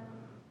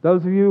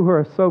 Those of you who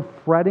are so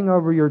fretting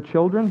over your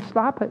children,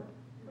 stop it.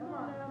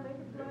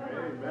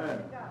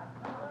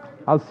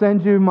 I'll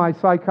send you my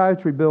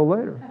psychiatry bill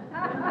later.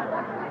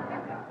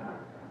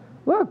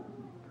 Look,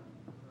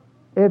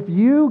 if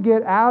you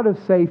get out of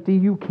safety,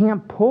 you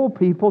can't pull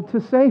people to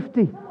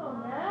safety.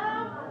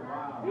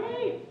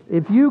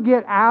 If you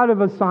get out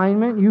of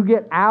assignment, you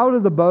get out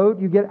of the boat,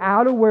 you get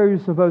out of where you're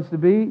supposed to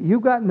be,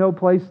 you've got no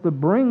place to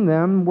bring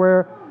them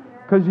where,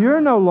 because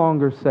you're no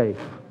longer safe.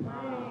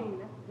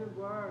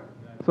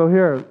 So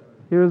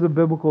here's a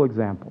biblical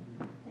example.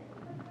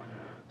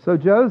 So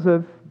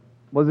Joseph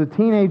was a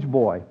teenage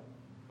boy,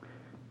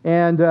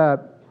 and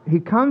he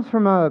comes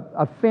from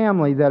a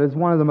family that is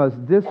one of the most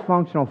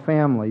dysfunctional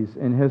families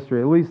in history.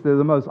 At least they're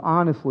the most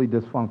honestly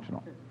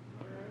dysfunctional.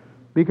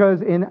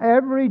 Because in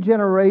every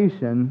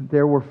generation,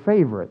 there were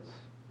favorites.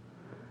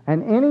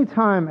 And any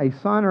time a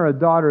son or a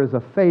daughter is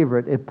a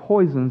favorite, it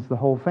poisons the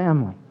whole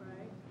family.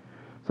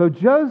 So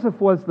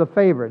Joseph was the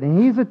favorite, and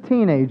he's a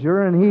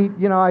teenager, and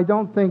he, I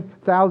don't think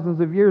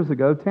thousands of years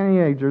ago,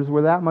 teenagers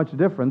were that much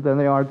different than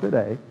they are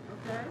today.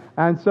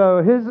 And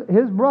so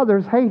his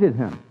brothers hated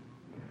him.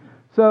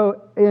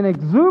 So in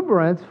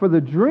exuberance for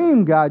the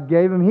dream God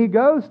gave him, he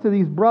goes to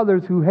these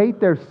brothers who hate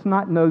their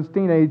snot-nosed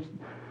teenage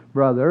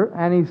brother,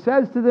 and he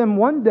says to them,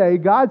 one day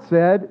God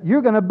said,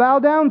 you're going to bow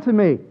down to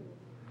me.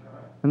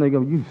 And they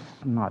go, you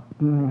snot.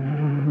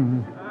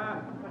 And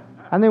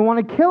they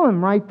want to kill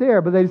him right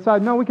there, but they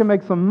decide, no, we can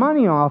make some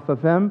money off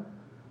of him,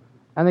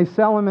 and they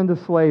sell him into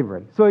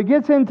slavery. So he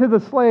gets into the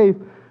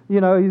slave,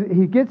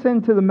 he gets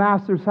into the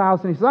master's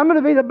house, and he says, I'm going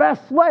to be the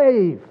best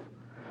slave.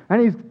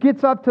 And he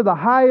gets up to the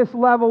highest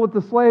level with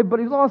the slave, but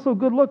he's also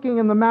good looking,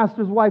 and the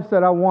master's wife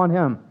said, I want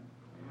him.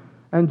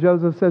 And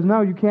Joseph says, no,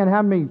 you can't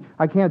have me.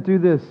 I can't do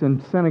this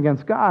and sin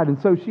against God. And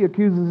so she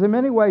accuses him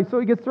anyway, so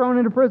he gets thrown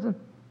into prison.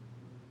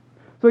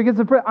 So he gets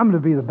to prison. I'm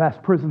going to be the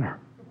best prisoner.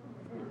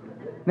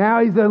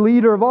 Now he's the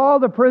leader of all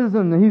the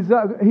prison. He's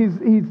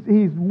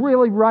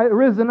really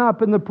risen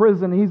up in the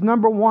prison. He's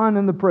number one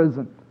in the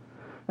prison.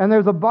 And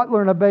there's a butler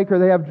and a baker.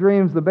 They have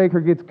dreams. The baker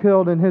gets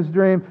killed in his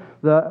dream.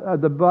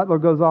 The butler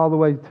goes all the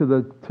way to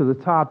the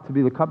top to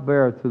be the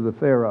cupbearer to the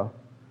Pharaoh.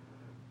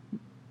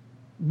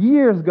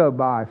 Years go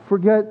by.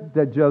 Forget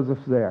that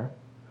Joseph's there.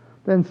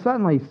 Then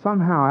suddenly,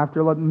 somehow,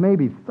 after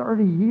maybe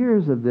 30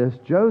 years of this,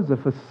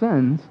 Joseph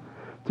ascends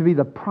to be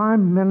the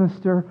prime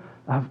minister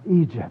of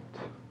Egypt.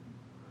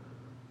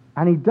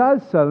 And he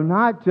does so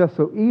not just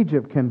so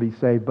Egypt can be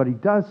saved, but he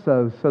does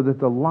so that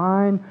the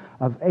line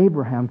of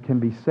Abraham can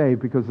be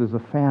saved because there's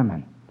a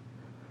famine.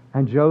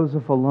 And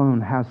Joseph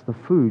alone has the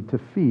food to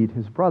feed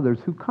his brothers,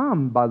 who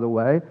come, by the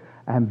way,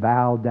 and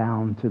bow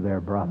down to their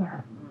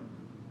brother.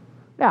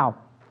 Now,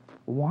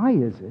 why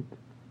is it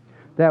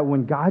that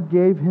when God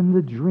gave him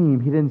the dream,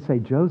 he didn't say,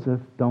 Joseph,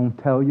 don't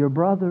tell your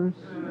brothers?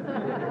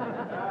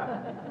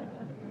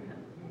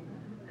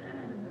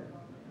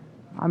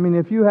 I mean,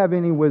 if you have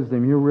any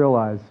wisdom, you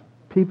realize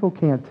people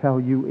can't tell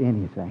you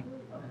anything.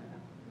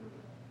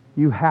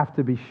 You have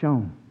to be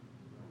shown.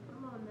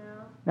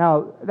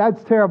 Now,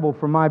 that's terrible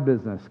for my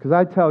business, because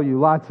I tell you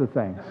lots of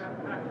things.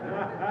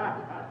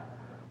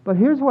 But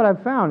here's what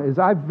I've found, is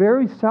I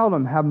very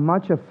seldom have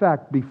much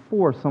effect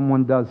before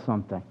someone does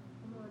something.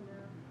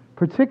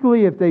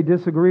 Particularly if they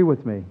disagree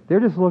with me. They're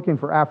just looking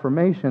for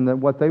affirmation that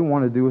what they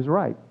want to do is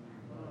right.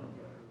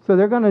 So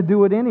they're going to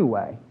do it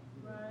anyway.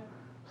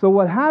 So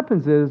what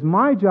happens is,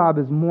 my job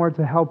is more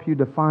to help you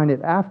define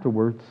it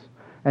afterwards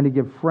and to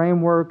give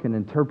framework and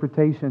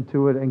interpretation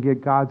to it and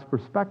get God's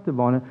perspective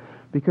on it.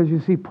 Because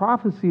you see,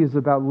 prophecy is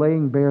about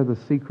laying bare the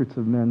secrets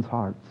of men's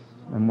hearts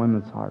and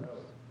women's hearts.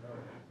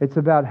 It's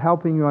about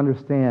helping you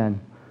understand,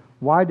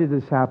 why did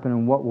this happen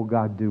and what will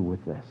God do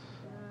with this?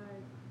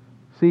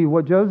 See,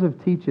 what Joseph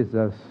teaches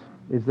us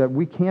is that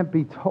we can't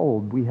be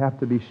told, we have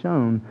to be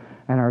shown,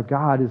 and our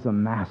God is a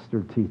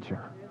master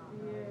teacher.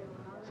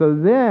 So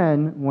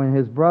then, when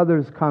his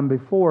brothers come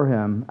before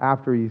him,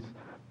 after he's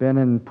been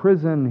in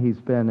prison, he's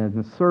been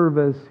in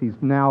service,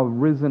 he's now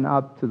risen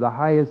up to the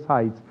highest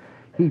heights,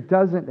 he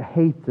doesn't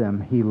hate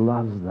them, he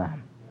loves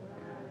them.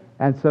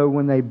 And so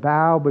when they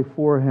bow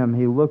before him,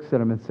 he looks at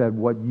them and said,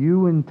 what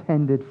you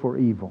intended for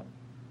evil,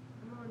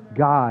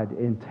 God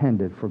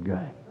intended for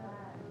good.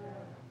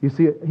 You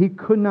see, he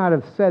could not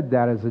have said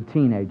that as a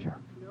teenager.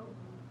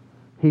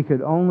 He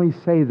could only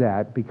say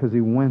that because he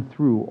went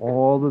through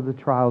all of the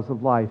trials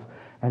of life,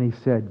 and he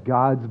said,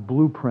 God's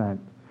blueprint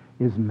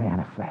is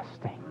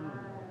manifesting.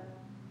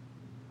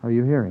 Are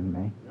you hearing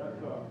me? Yes,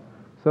 sir.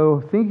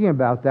 So thinking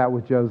about that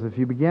with Joseph,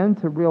 you begin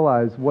to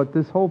realize what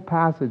this whole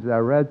passage that I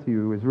read to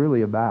you is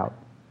really about.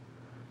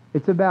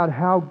 It's about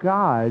how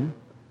God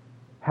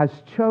has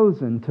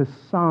chosen to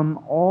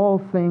sum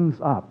all things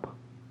up.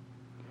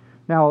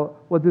 Now,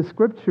 what the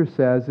Scripture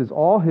says is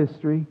all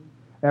history,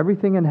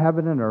 everything in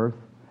heaven and earth,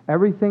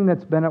 everything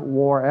that's been at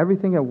war,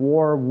 everything at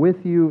war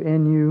with you,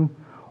 in you,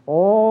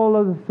 all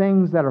of the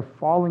things that are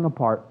falling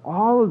apart,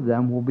 all of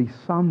them will be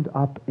summed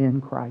up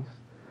in Christ.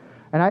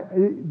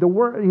 And the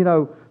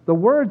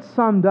word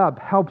summed up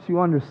helps you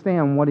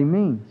understand what he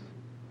means.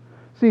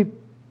 See,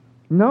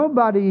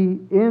 nobody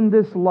in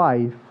this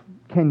life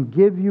can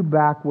give you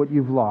back what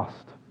you've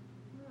lost.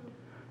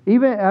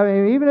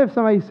 Even if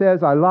somebody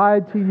says, I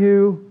lied to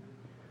you,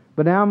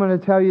 but now I'm going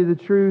to tell you the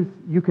truth,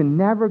 you can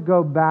never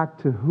go back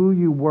to who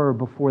you were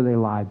before they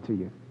lied to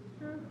you.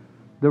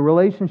 The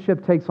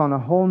relationship takes on a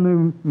whole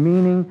new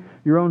meaning.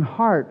 Your own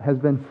heart has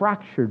been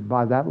fractured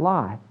by that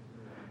lie.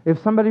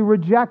 If somebody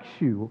rejects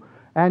you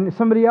and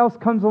somebody else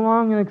comes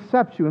along and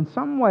accepts you, in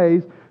some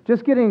ways,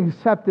 just getting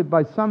accepted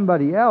by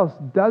somebody else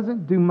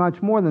doesn't do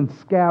much more than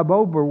scab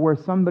over where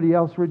somebody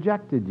else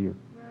rejected you.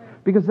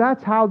 Because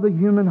that's how the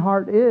human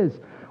heart is.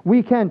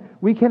 We can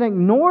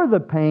ignore the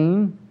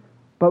pain,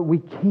 but we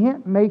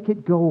can't make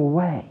it go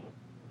away.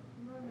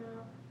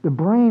 The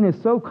brain is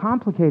so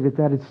complicated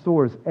that it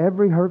stores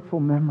every hurtful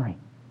memory.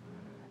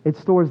 It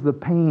stores the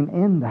pain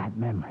in that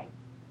memory.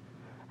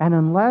 And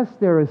unless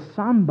there is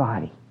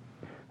somebody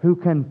who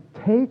can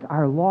take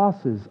our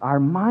losses, our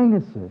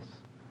minuses,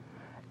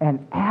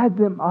 and add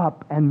them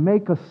up and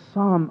make a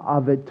sum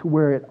of it to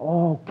where it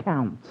all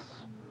counts,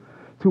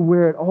 to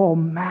where it all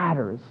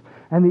matters.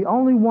 And the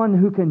only one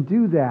who can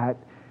do that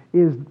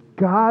is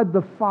God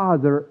the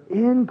Father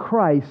in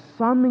Christ,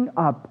 summing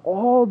up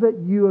all that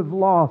you have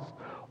lost,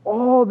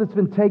 all that's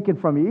been taken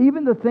from you,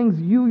 even the things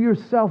you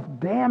yourself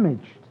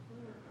damaged,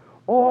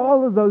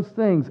 all of those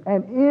things.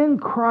 And in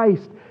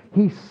Christ,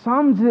 he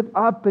sums it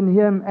up in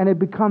him, and it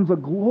becomes a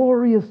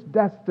glorious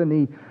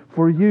destiny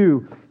for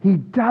you. He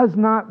does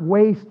not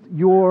waste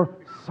your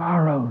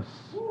sorrows.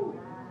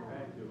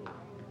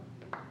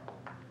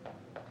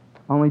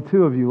 Only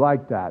 2 of you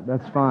like that.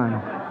 That's fine.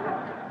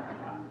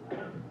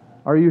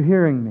 Are you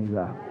hearing me,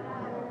 though?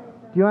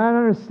 Do you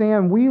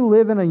understand? We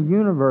live in a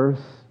universe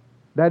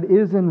that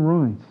is in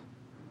ruins.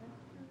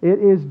 It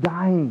is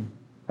dying.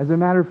 As a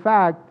matter of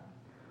fact,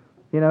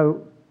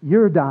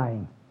 you're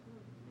dying.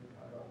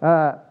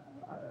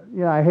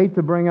 I hate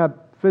to bring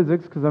up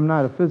physics because I'm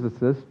not a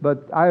physicist,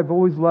 but I've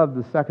always loved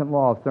the second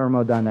law of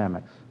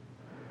thermodynamics,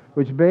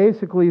 which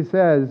basically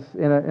says,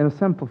 in a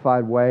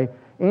simplified way,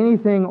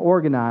 anything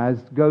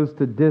organized goes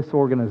to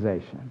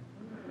disorganization.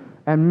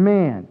 And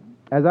man,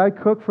 as I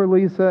cook for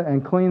Lisa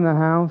and clean the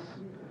house,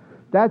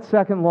 that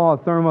second law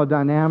of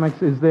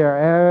thermodynamics is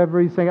there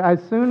every single... As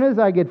soon as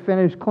I get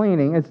finished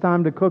cleaning, it's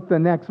time to cook the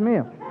next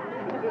meal.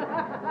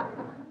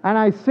 And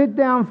I sit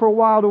down for a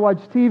while to watch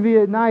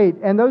TV at night,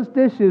 and those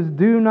dishes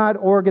do not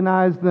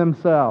organize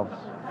themselves.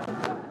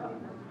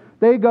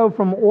 They go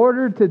from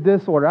order to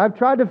disorder. I've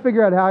tried to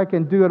figure out how I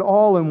can do it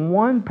all in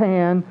one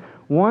pan,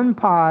 one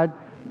pot.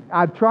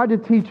 I've tried to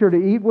teach her to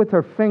eat with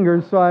her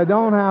fingers so I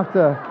don't have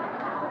to...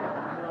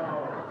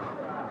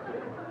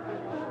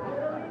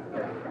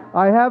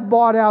 I have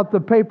bought out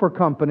the paper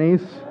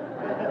companies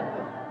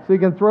so you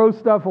can throw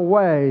stuff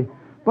away.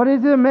 But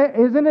isn't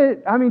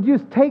it,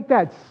 just take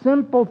that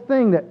simple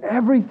thing that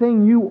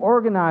everything you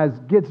organize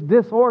gets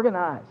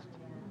disorganized.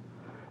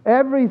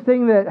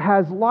 Everything that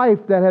has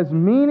life, that has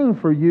meaning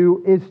for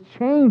you, is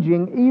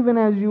changing even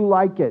as you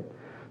like it.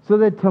 So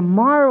that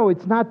tomorrow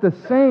it's not the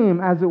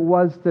same as it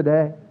was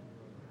today.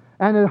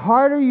 And the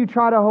harder you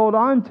try to hold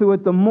on to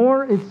it, the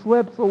more it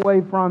slips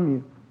away from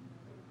you.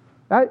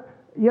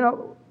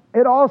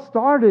 It all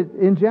started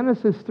in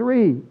Genesis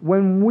 3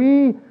 when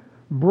we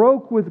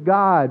broke with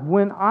God.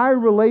 When our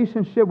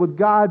relationship with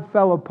God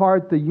fell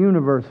apart, the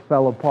universe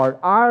fell apart.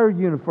 Our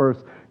universe,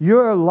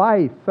 your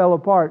life fell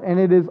apart. And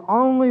it is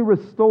only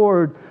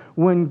restored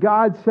when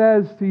God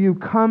says to you,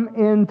 come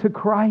into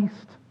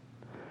Christ.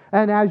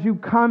 And as you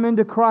come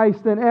into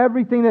Christ, then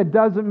everything that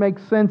doesn't make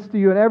sense to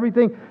you and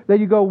everything that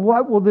you go,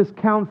 what will this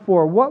count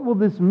for? What will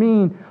this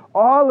mean?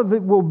 All of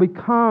it will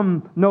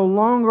become no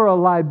longer a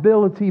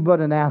liability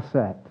but an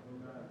asset.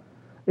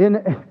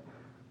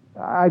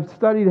 I've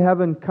studied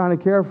heaven kind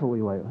of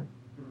carefully lately.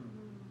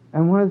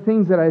 And one of the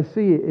things that I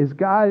see is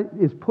God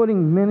is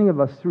putting many of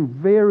us through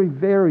very,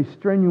 very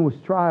strenuous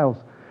trials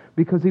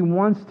because He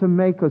wants to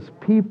make us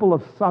people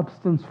of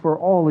substance for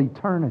all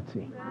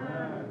eternity.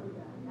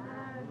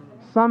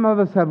 Some of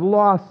us have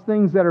lost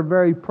things that are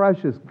very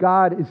precious.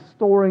 God is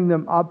storing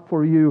them up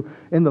for you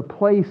in the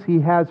place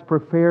He has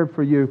prepared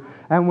for you.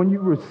 And when you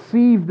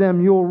receive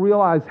them, you'll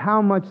realize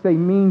how much they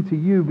mean to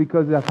you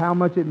because of how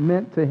much it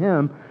meant to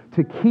Him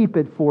to keep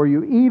it for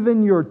you.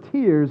 Even your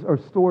tears are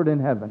stored in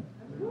heaven.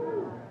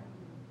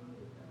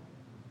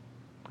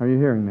 Are you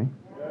hearing me?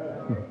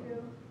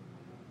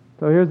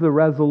 So here's the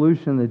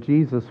resolution that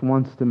Jesus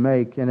wants to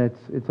make, and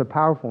it's a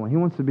powerful one. He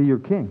wants to be your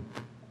king.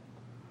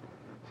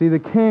 See, the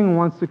king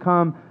wants to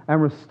come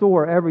and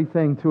restore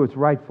everything to its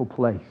rightful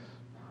place.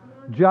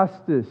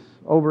 Justice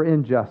over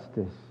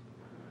injustice.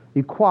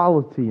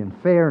 Equality and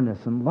fairness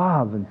and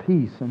love and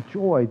peace and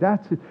joy.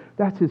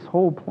 That's His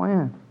whole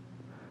plan.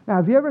 Now,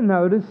 have you ever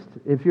noticed,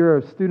 if you're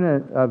a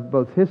student of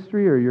both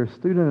history or you're a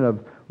student of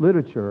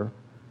literature,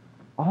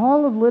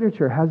 all of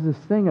literature has this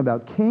thing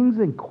about kings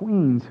and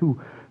queens who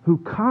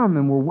come,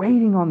 and we're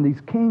waiting on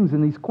these kings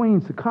and these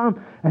queens to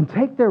come and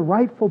take their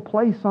rightful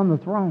place on the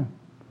throne.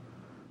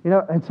 You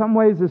know, in some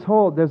ways,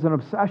 there's an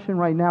obsession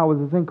right now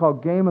with a thing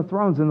called Game of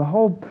Thrones, and the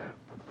whole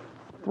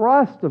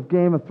thrust of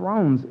Game of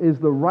Thrones is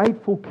the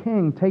rightful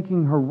king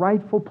taking her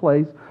rightful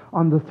place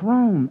on the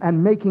throne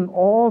and making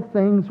all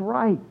things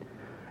right.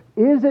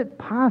 Is it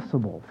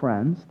possible,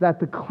 friends, that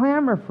the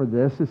clamor for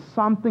this is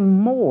something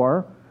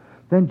more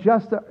than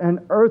just an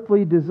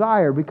earthly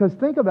desire? Because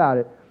think about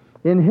it.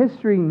 In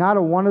history, not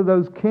a one of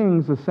those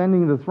kings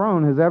ascending the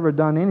throne has ever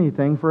done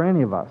anything for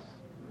any of us.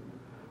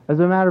 As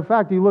a matter of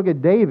fact, you look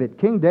at David.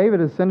 King David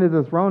ascended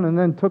the throne and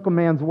then took a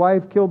man's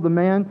wife, killed the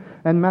man,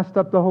 and messed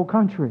up the whole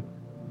country.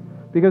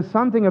 Because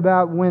something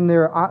about when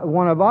they're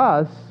one of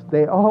us,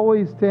 they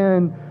always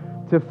tend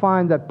to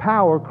find that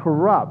power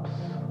corrupts,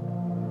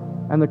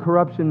 and the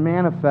corruption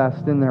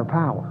manifests in their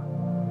power.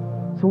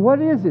 So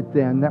what is it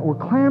then that we're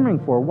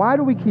clamoring for? Why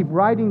do we keep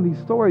writing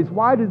these stories?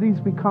 Why do these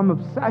become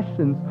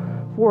obsessions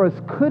for us?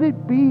 Could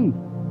it be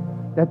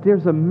that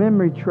there's a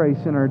memory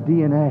trace in our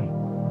DNA?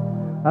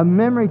 A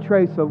memory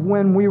trace of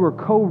when we were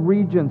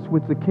co-regents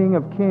with the King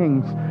of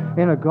Kings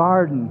in a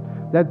garden,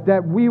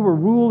 that we were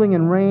ruling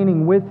and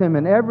reigning with Him,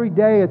 and every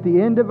day at the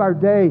end of our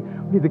day,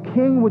 the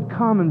King would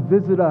come and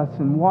visit us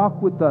and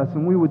walk with us,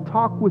 and we would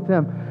talk with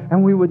Him,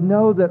 and we would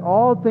know that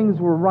all things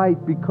were right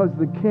because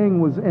the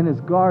King was in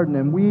His garden,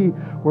 and we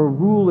were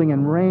ruling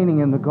and reigning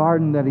in the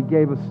garden that He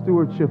gave us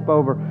stewardship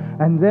over.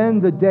 And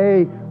then the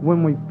day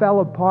when we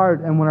fell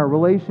apart and when our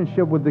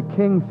relationship with the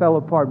King fell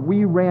apart,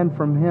 we ran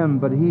from Him,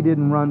 but He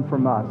didn't run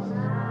from us.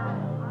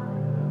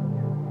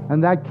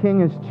 And that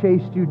King has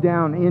chased you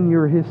down in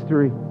your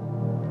history.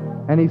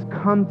 And He's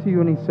come to you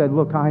and He said,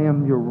 look, I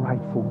am your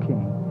rightful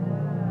king.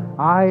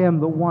 I am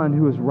the one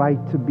who is right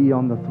to be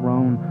on the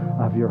throne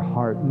of your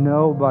heart.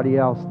 Nobody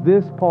else.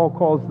 This Paul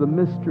calls the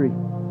mystery.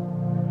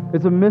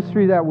 It's a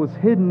mystery that was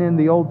hidden in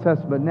the Old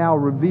Testament, now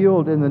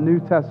revealed in the New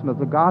Testament.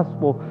 The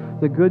gospel,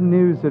 the good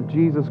news of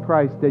Jesus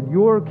Christ, that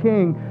your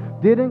king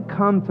didn't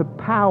come to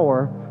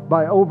power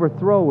by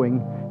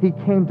overthrowing. He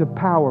came to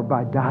power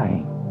by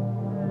dying.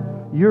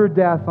 Your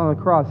death on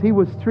the cross. He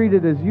was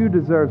treated as you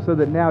deserve so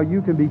that now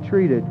you can be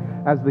treated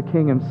as the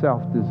King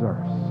Himself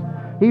deserves.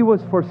 He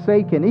was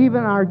forsaken.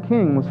 Even our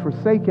King was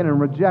forsaken and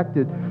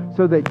rejected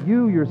so that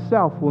you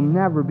yourself will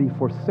never be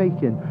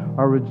forsaken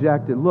or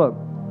rejected. Look,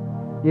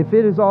 if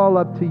it is all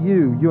up to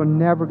you, you're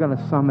never going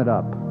to sum it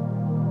up.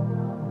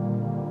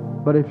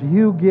 But if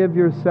you give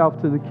yourself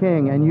to the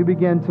King and you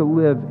begin to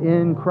live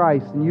in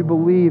Christ and you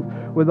believe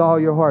with all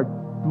your heart,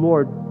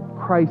 Lord,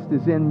 Christ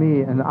is in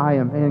me and I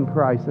am in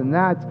Christ, and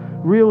that's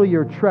really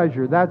your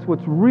treasure, that's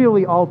what's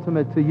really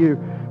ultimate to you,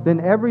 then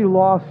every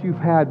loss you've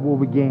had will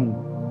be gained.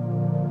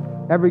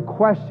 Every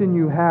question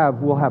you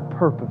have will have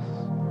purpose.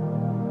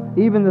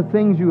 Even the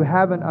things you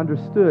haven't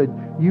understood,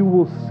 you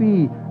will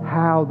see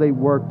how they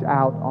worked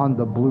out on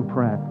the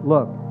blueprint.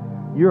 Look,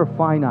 you're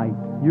finite.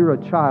 You're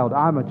a child.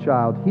 I'm a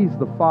child. He's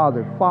the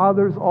Father.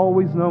 Fathers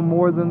always know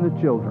more than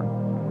the children.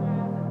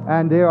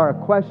 And there are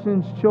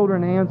questions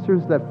children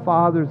answers that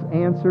fathers'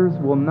 answers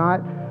will not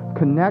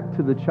connect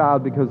to the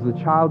child because the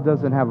child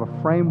doesn't have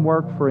a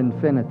framework for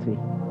infinity.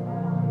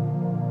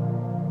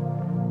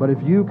 But if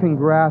you can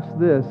grasp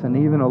this, and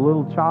even a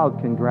little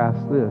child can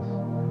grasp this,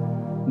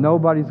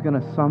 nobody's going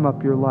to sum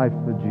up your life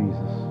but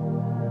Jesus.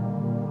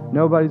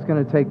 Nobody's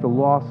going to take the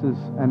losses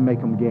and make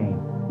them gain.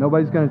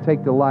 Nobody's going to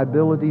take the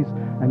liabilities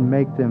and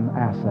make them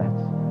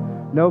assets.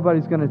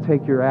 Nobody's going to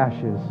take your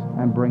ashes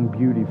and bring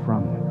beauty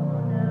from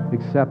them,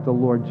 except the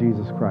Lord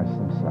Jesus Christ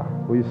Himself.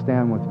 Will you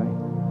stand with me?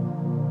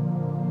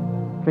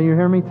 Can you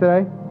hear me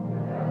today?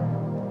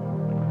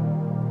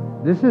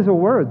 This is a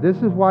word. This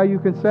is why you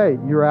can say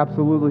you're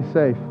absolutely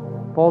safe.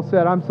 Paul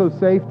said, I'm so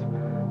safe,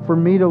 for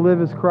me to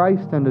live as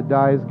Christ and to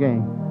die as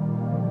gain.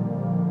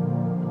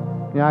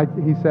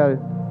 He said,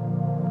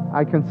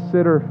 I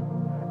consider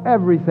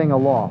everything a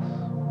loss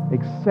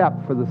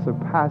except for the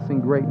surpassing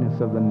greatness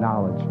of the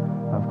knowledge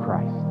of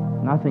Christ.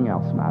 Nothing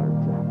else mattered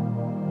to him.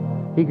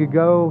 He could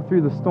go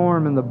through the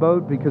storm in the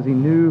boat because he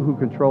knew who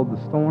controlled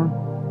the storm,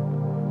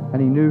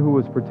 and he knew who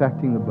was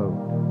protecting the boat.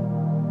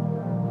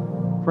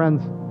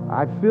 Friends,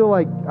 I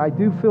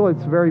do feel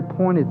it's very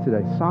pointed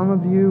today. Some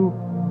of you,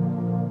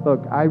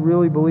 look, I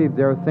really believe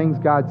there are things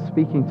God's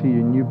speaking to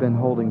you and you've been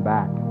holding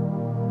back.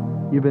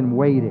 You've been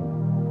waiting.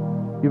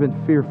 You've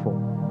been fearful.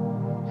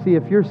 See,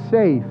 if you're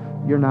safe,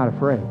 you're not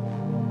afraid.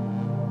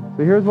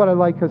 So here's what I'd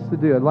like us to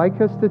do. I'd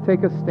like us to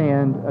take a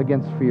stand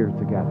against fear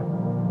together.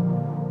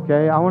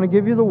 Okay, I want to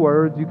give you the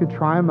words. You can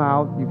try them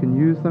out. You can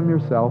use them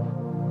yourself.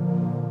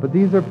 But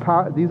these are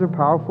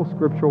powerful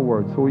scriptural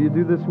words. So will you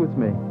do this with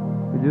me?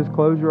 You just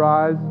close your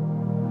eyes,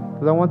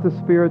 because I want the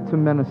Spirit to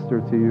minister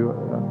to you.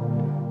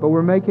 But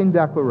we're making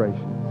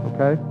declarations,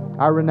 okay?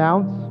 I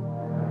renounce,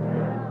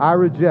 I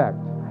reject.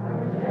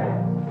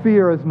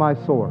 Fear is my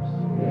source.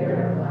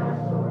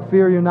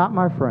 Fear, you're not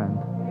my friend.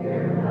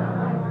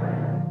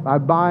 I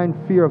bind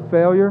fear of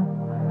failure,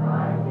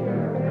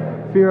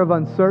 fear of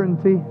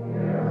uncertainty,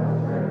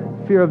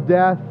 fear of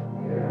death,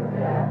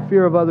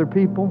 fear of other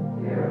people,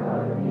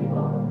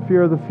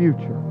 fear of the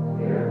future.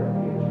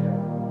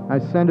 I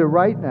send it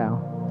right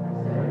now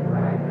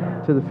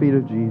to the feet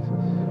of Jesus.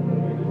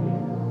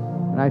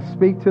 And I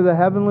speak to the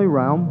heavenly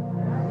realm.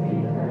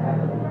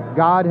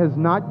 God has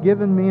not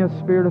given me a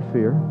spirit of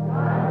fear,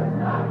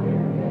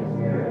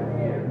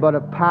 but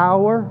a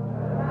power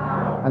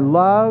and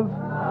love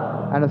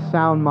and a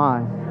sound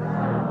mind.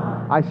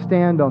 I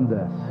stand on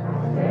this.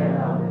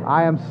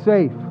 I am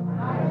safe.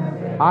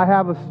 I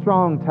have a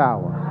strong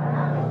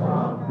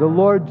tower. The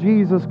Lord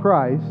Jesus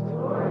Christ,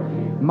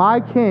 my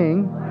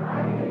King,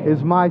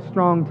 is my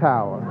strong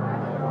tower.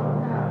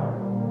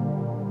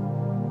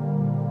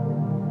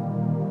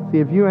 See,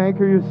 if you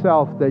anchor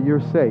yourself that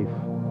you're safe,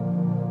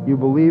 you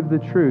believe the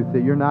truth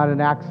that you're not an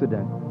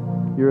accident,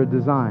 you're a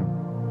design.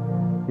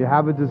 You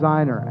have a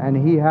designer, and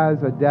he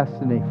has a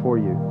destiny for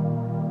you.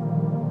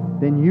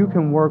 Then you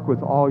can work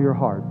with all your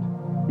heart.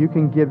 You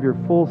can give your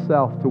full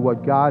self to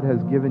what God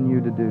has given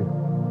you to do.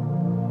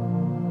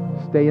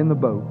 Stay in the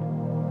boat.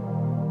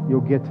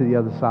 You'll get to the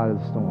other side of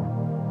the storm.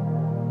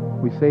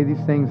 We say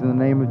these things in the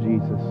name of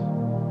Jesus.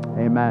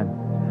 Amen.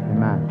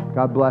 Amen.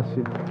 God bless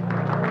you.